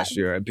 last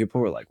year. And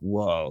people were like,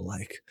 whoa,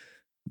 like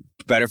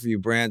better for you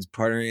brands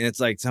partnering. And it's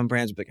like some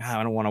brands are like,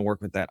 I don't want to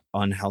work with that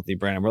unhealthy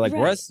brand. And we're like,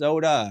 we're a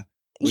soda.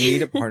 We need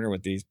to partner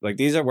with these. Like,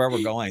 these are where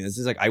we're going. This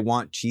is like, I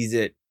want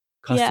Cheez-It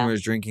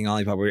customers drinking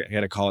OLIPOP. We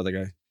had to call it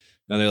like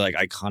another like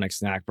iconic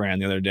snack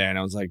brand the other day. And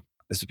I was like,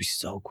 this would be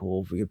so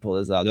cool if we could pull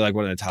this out. They're like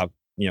one of the top,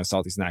 you know,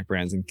 salty snack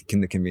brands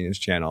in the convenience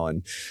channel.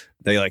 And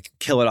they like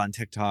kill it on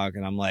TikTok.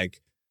 And I'm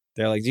like,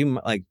 they're like, do you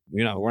like,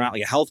 you know, we're not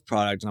like a health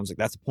product. And I was like,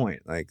 that's the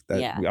point. Like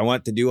that, I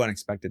want to do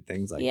unexpected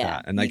things like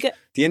that. And like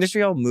the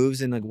industry all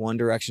moves in like one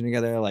direction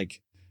together.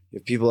 Like,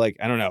 if people like,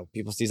 I don't know,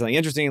 people see something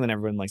interesting and then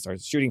everyone like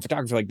starts shooting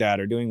photography like that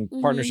or doing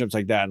partnerships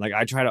like that. And like,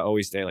 I try to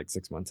always stay like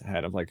 6 months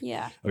ahead of like,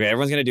 okay,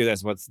 everyone's going to do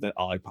this. What's the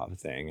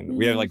OLIPOP thing? And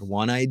we have like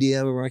one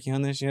idea we're working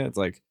on this year. It's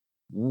like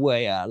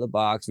way out of the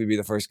box. We'd be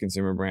the first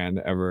consumer brand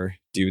to ever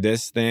do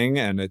this thing.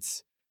 And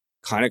it's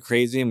kind of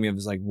crazy. And we have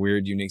this like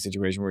weird, unique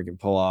situation where we can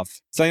pull off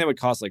something that would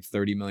cost like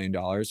 $30 million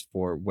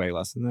for way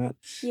less than that.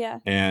 Yeah.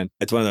 And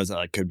it's one of those that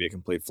like could be a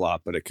complete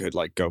flop, but it could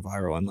like go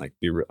viral and like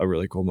be a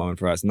really cool moment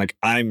for us. And like,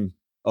 I'm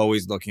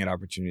always looking at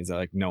opportunities that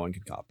like no one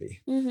can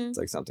copy. It's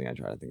like something I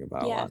try to think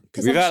about a lot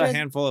because we've had a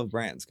handful of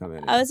brands come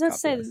in. I was about to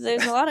say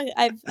there's a lot of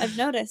I've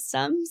noticed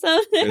some,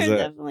 so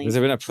there's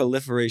been a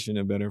proliferation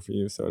of better for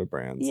you soda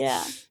brands.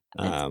 Yeah,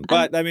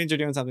 but that means you're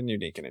doing something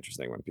unique and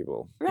interesting when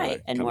people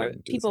and more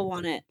people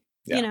want it.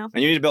 Yeah. You know,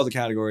 and you need to build a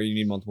category. You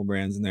need multiple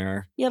brands in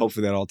there.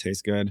 Hopefully that all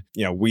tastes good.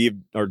 You know, we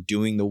are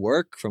doing the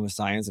work from a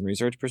science and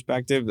research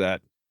perspective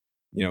that,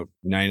 you know,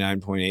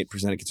 99.8%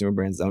 of consumer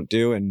brands don't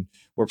do. And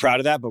we're proud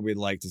of that, but we'd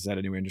like to set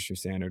a new industry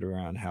standard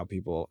around how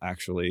people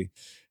actually,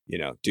 you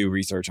know, do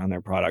research on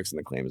their products and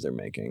the claims they're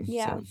making.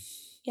 Yeah. So.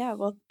 Yeah.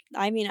 Well,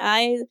 I mean,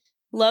 I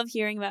love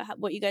hearing about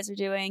what you guys are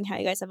doing, how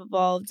you guys have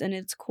evolved. And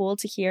it's cool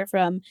to hear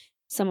from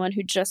someone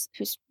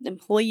who's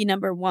employee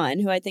number one,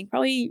 who I think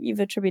probably you've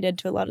attributed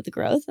to a lot of the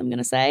growth, I'm going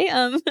to say,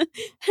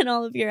 and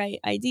all of your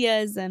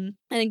ideas. And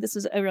I think this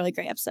was a really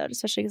great episode,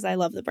 especially because I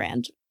love the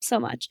brand so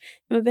much.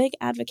 I'm a big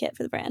advocate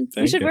for the brand.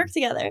 We should work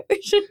together.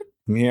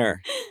 I'm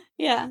here.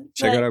 Yeah.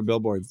 Check out our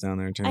billboards down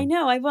there too. I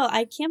know, I will.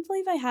 I can't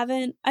believe I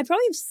haven't. I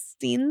probably have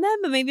seen them,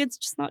 but maybe it's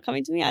just not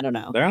coming to me. I don't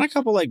know. They're on a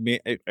couple like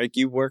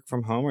you work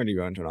from home or do you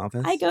go into an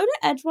office? I go to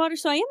Edgewater,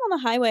 so I am on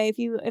the highway.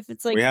 If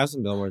it's like we have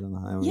some billboards on the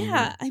highway.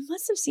 Yeah, I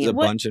must have seen There's a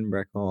bunch in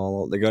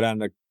Brickell. They go down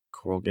to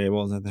Coral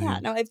Gables, I think. Yeah,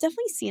 no, I've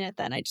definitely seen it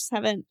then. I just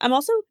haven't. I'm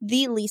also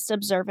the least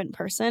observant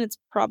person. It's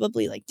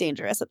probably like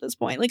dangerous at this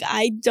point. Like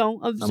I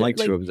don't observe. I'm like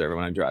too observant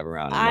when I drive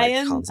around.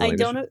 I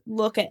don't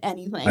look at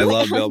anything. I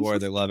love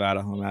billboards. I love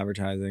out-of-home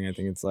advertising. I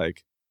think it's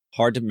like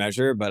hard to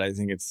measure, but I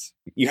think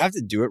you have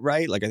to do it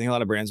right. Like I think a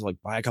lot of brands will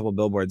like buy a couple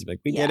billboards and be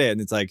like, we did it.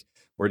 And it's like,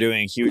 we're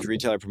doing huge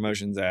retailer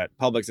promotions at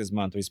Publix this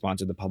month. We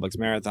sponsored the Publix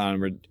Marathon.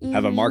 We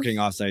have a marketing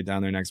offsite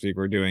down there next week.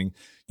 We're doing,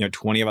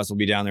 20 of us will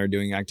be down there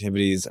doing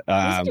activities.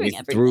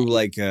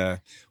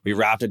 We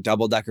wrapped a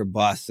double-decker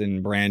bus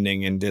in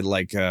branding and did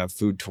like a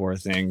food tour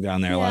thing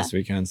down there last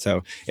weekend.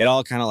 So it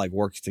all kind of like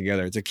works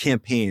together. It's a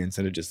campaign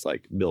instead of just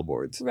like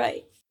billboards.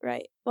 Right.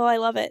 Right. Well, I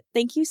love it.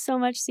 Thank you so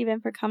much,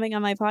 Stephen, for coming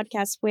on my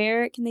podcast.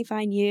 Where can they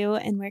find you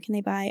and where can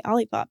they buy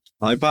OLIPOP?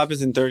 OLIPOP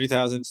is in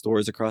 30,000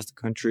 stores across the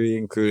country,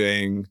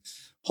 including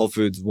Whole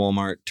Foods,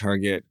 Walmart,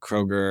 Target,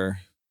 Kroger,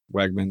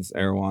 Wegmans,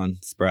 Erewhon,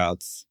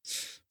 Sprouts,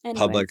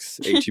 Publix,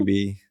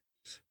 H-E-B,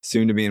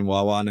 soon to be in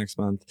Wawa next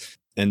month.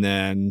 And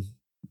then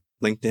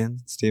LinkedIn,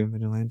 Stephen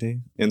Vigilante.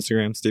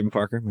 Instagram, Stephen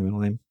Parker, my middle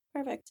name.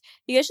 Perfect.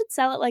 You guys should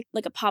sell it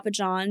like a Papa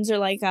John's or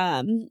like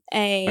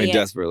I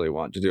desperately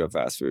want to do a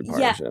fast food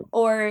partnership. Yeah,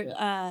 or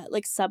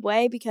like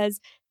Subway, because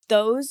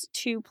those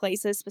two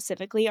places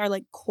specifically are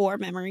like core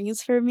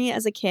memories for me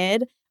as a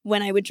kid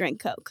when I would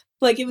drink Coke.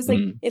 Like it was like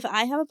if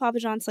I have a Papa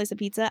John's slice of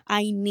pizza,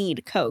 I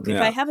need Coke. Yeah.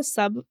 If I have a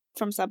sub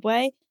from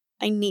Subway,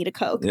 I need a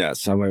Coke. Yeah,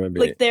 Subway would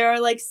be like there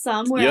are like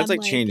some where that's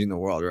like changing the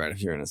world, right?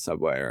 If you're in a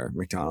Subway or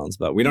McDonald's,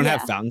 but we don't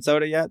have fountain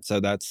soda yet, so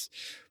that's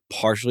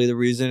partially the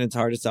reason it's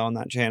hard to sell on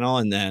that channel.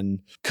 And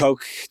then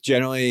Coke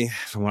generally,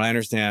 from what I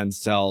understand,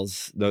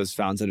 sells those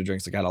fountain soda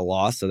drinks like at a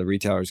loss, so the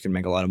retailers can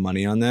make a lot of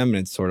money on them, and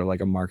it's sort of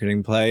like a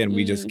marketing play, and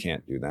we just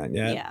can't do that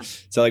yet. Yeah.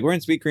 So like we're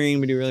in Sweet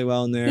Green, we do really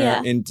well in there.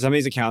 Yeah. In some of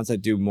these accounts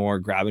that do more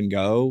grab and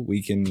go,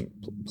 we can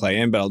play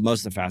in, but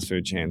most of the fast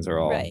food chains are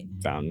all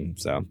fountain.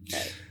 So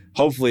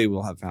hopefully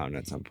we'll have fountain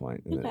at some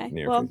point in the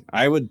near future.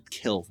 I would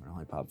kill for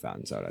an OLIPOP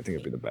fountain soda. I think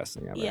it'd be the best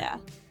thing ever. Yeah,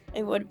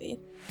 it would be.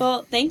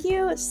 Well, thank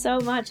you so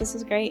much. This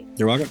was great.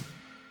 You're welcome.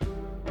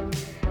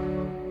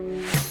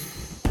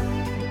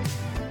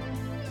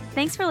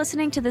 Thanks for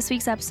listening to this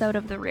week's episode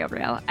of The Real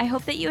Real. I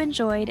hope that you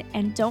enjoyed,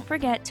 and don't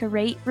forget to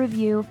rate,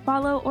 review,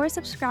 follow, or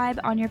subscribe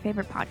on your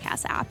favorite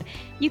podcast app.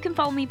 You can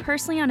follow me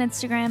personally on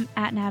Instagram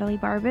at Natalie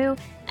Barbu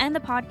and the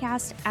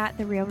podcast at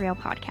The Real Real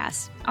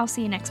Podcast. I'll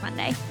see you next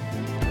Monday.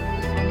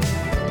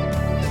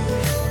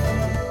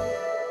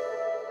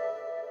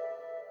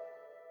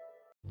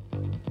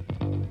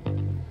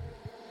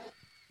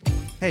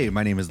 Hey,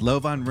 my name is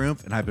Lovan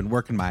Rumpf, and I've been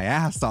working my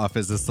ass off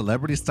as a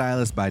celebrity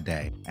stylist by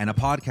day and a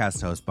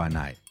podcast host by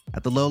night.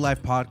 At the Low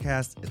Life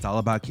Podcast, it's all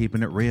about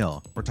keeping it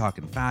real. We're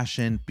talking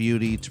fashion,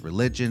 beauty, to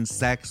religion,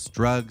 sex,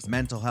 drugs,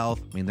 mental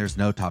health. I mean, there's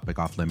no topic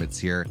off limits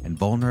here, and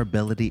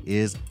vulnerability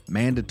is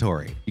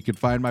mandatory. You can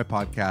find my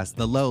podcast,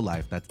 The Low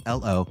Life, that's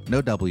L-O,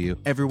 no W,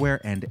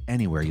 everywhere and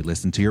anywhere you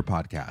listen to your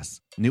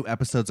podcasts. New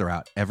episodes are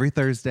out every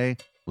Thursday.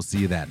 We'll see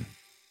you then.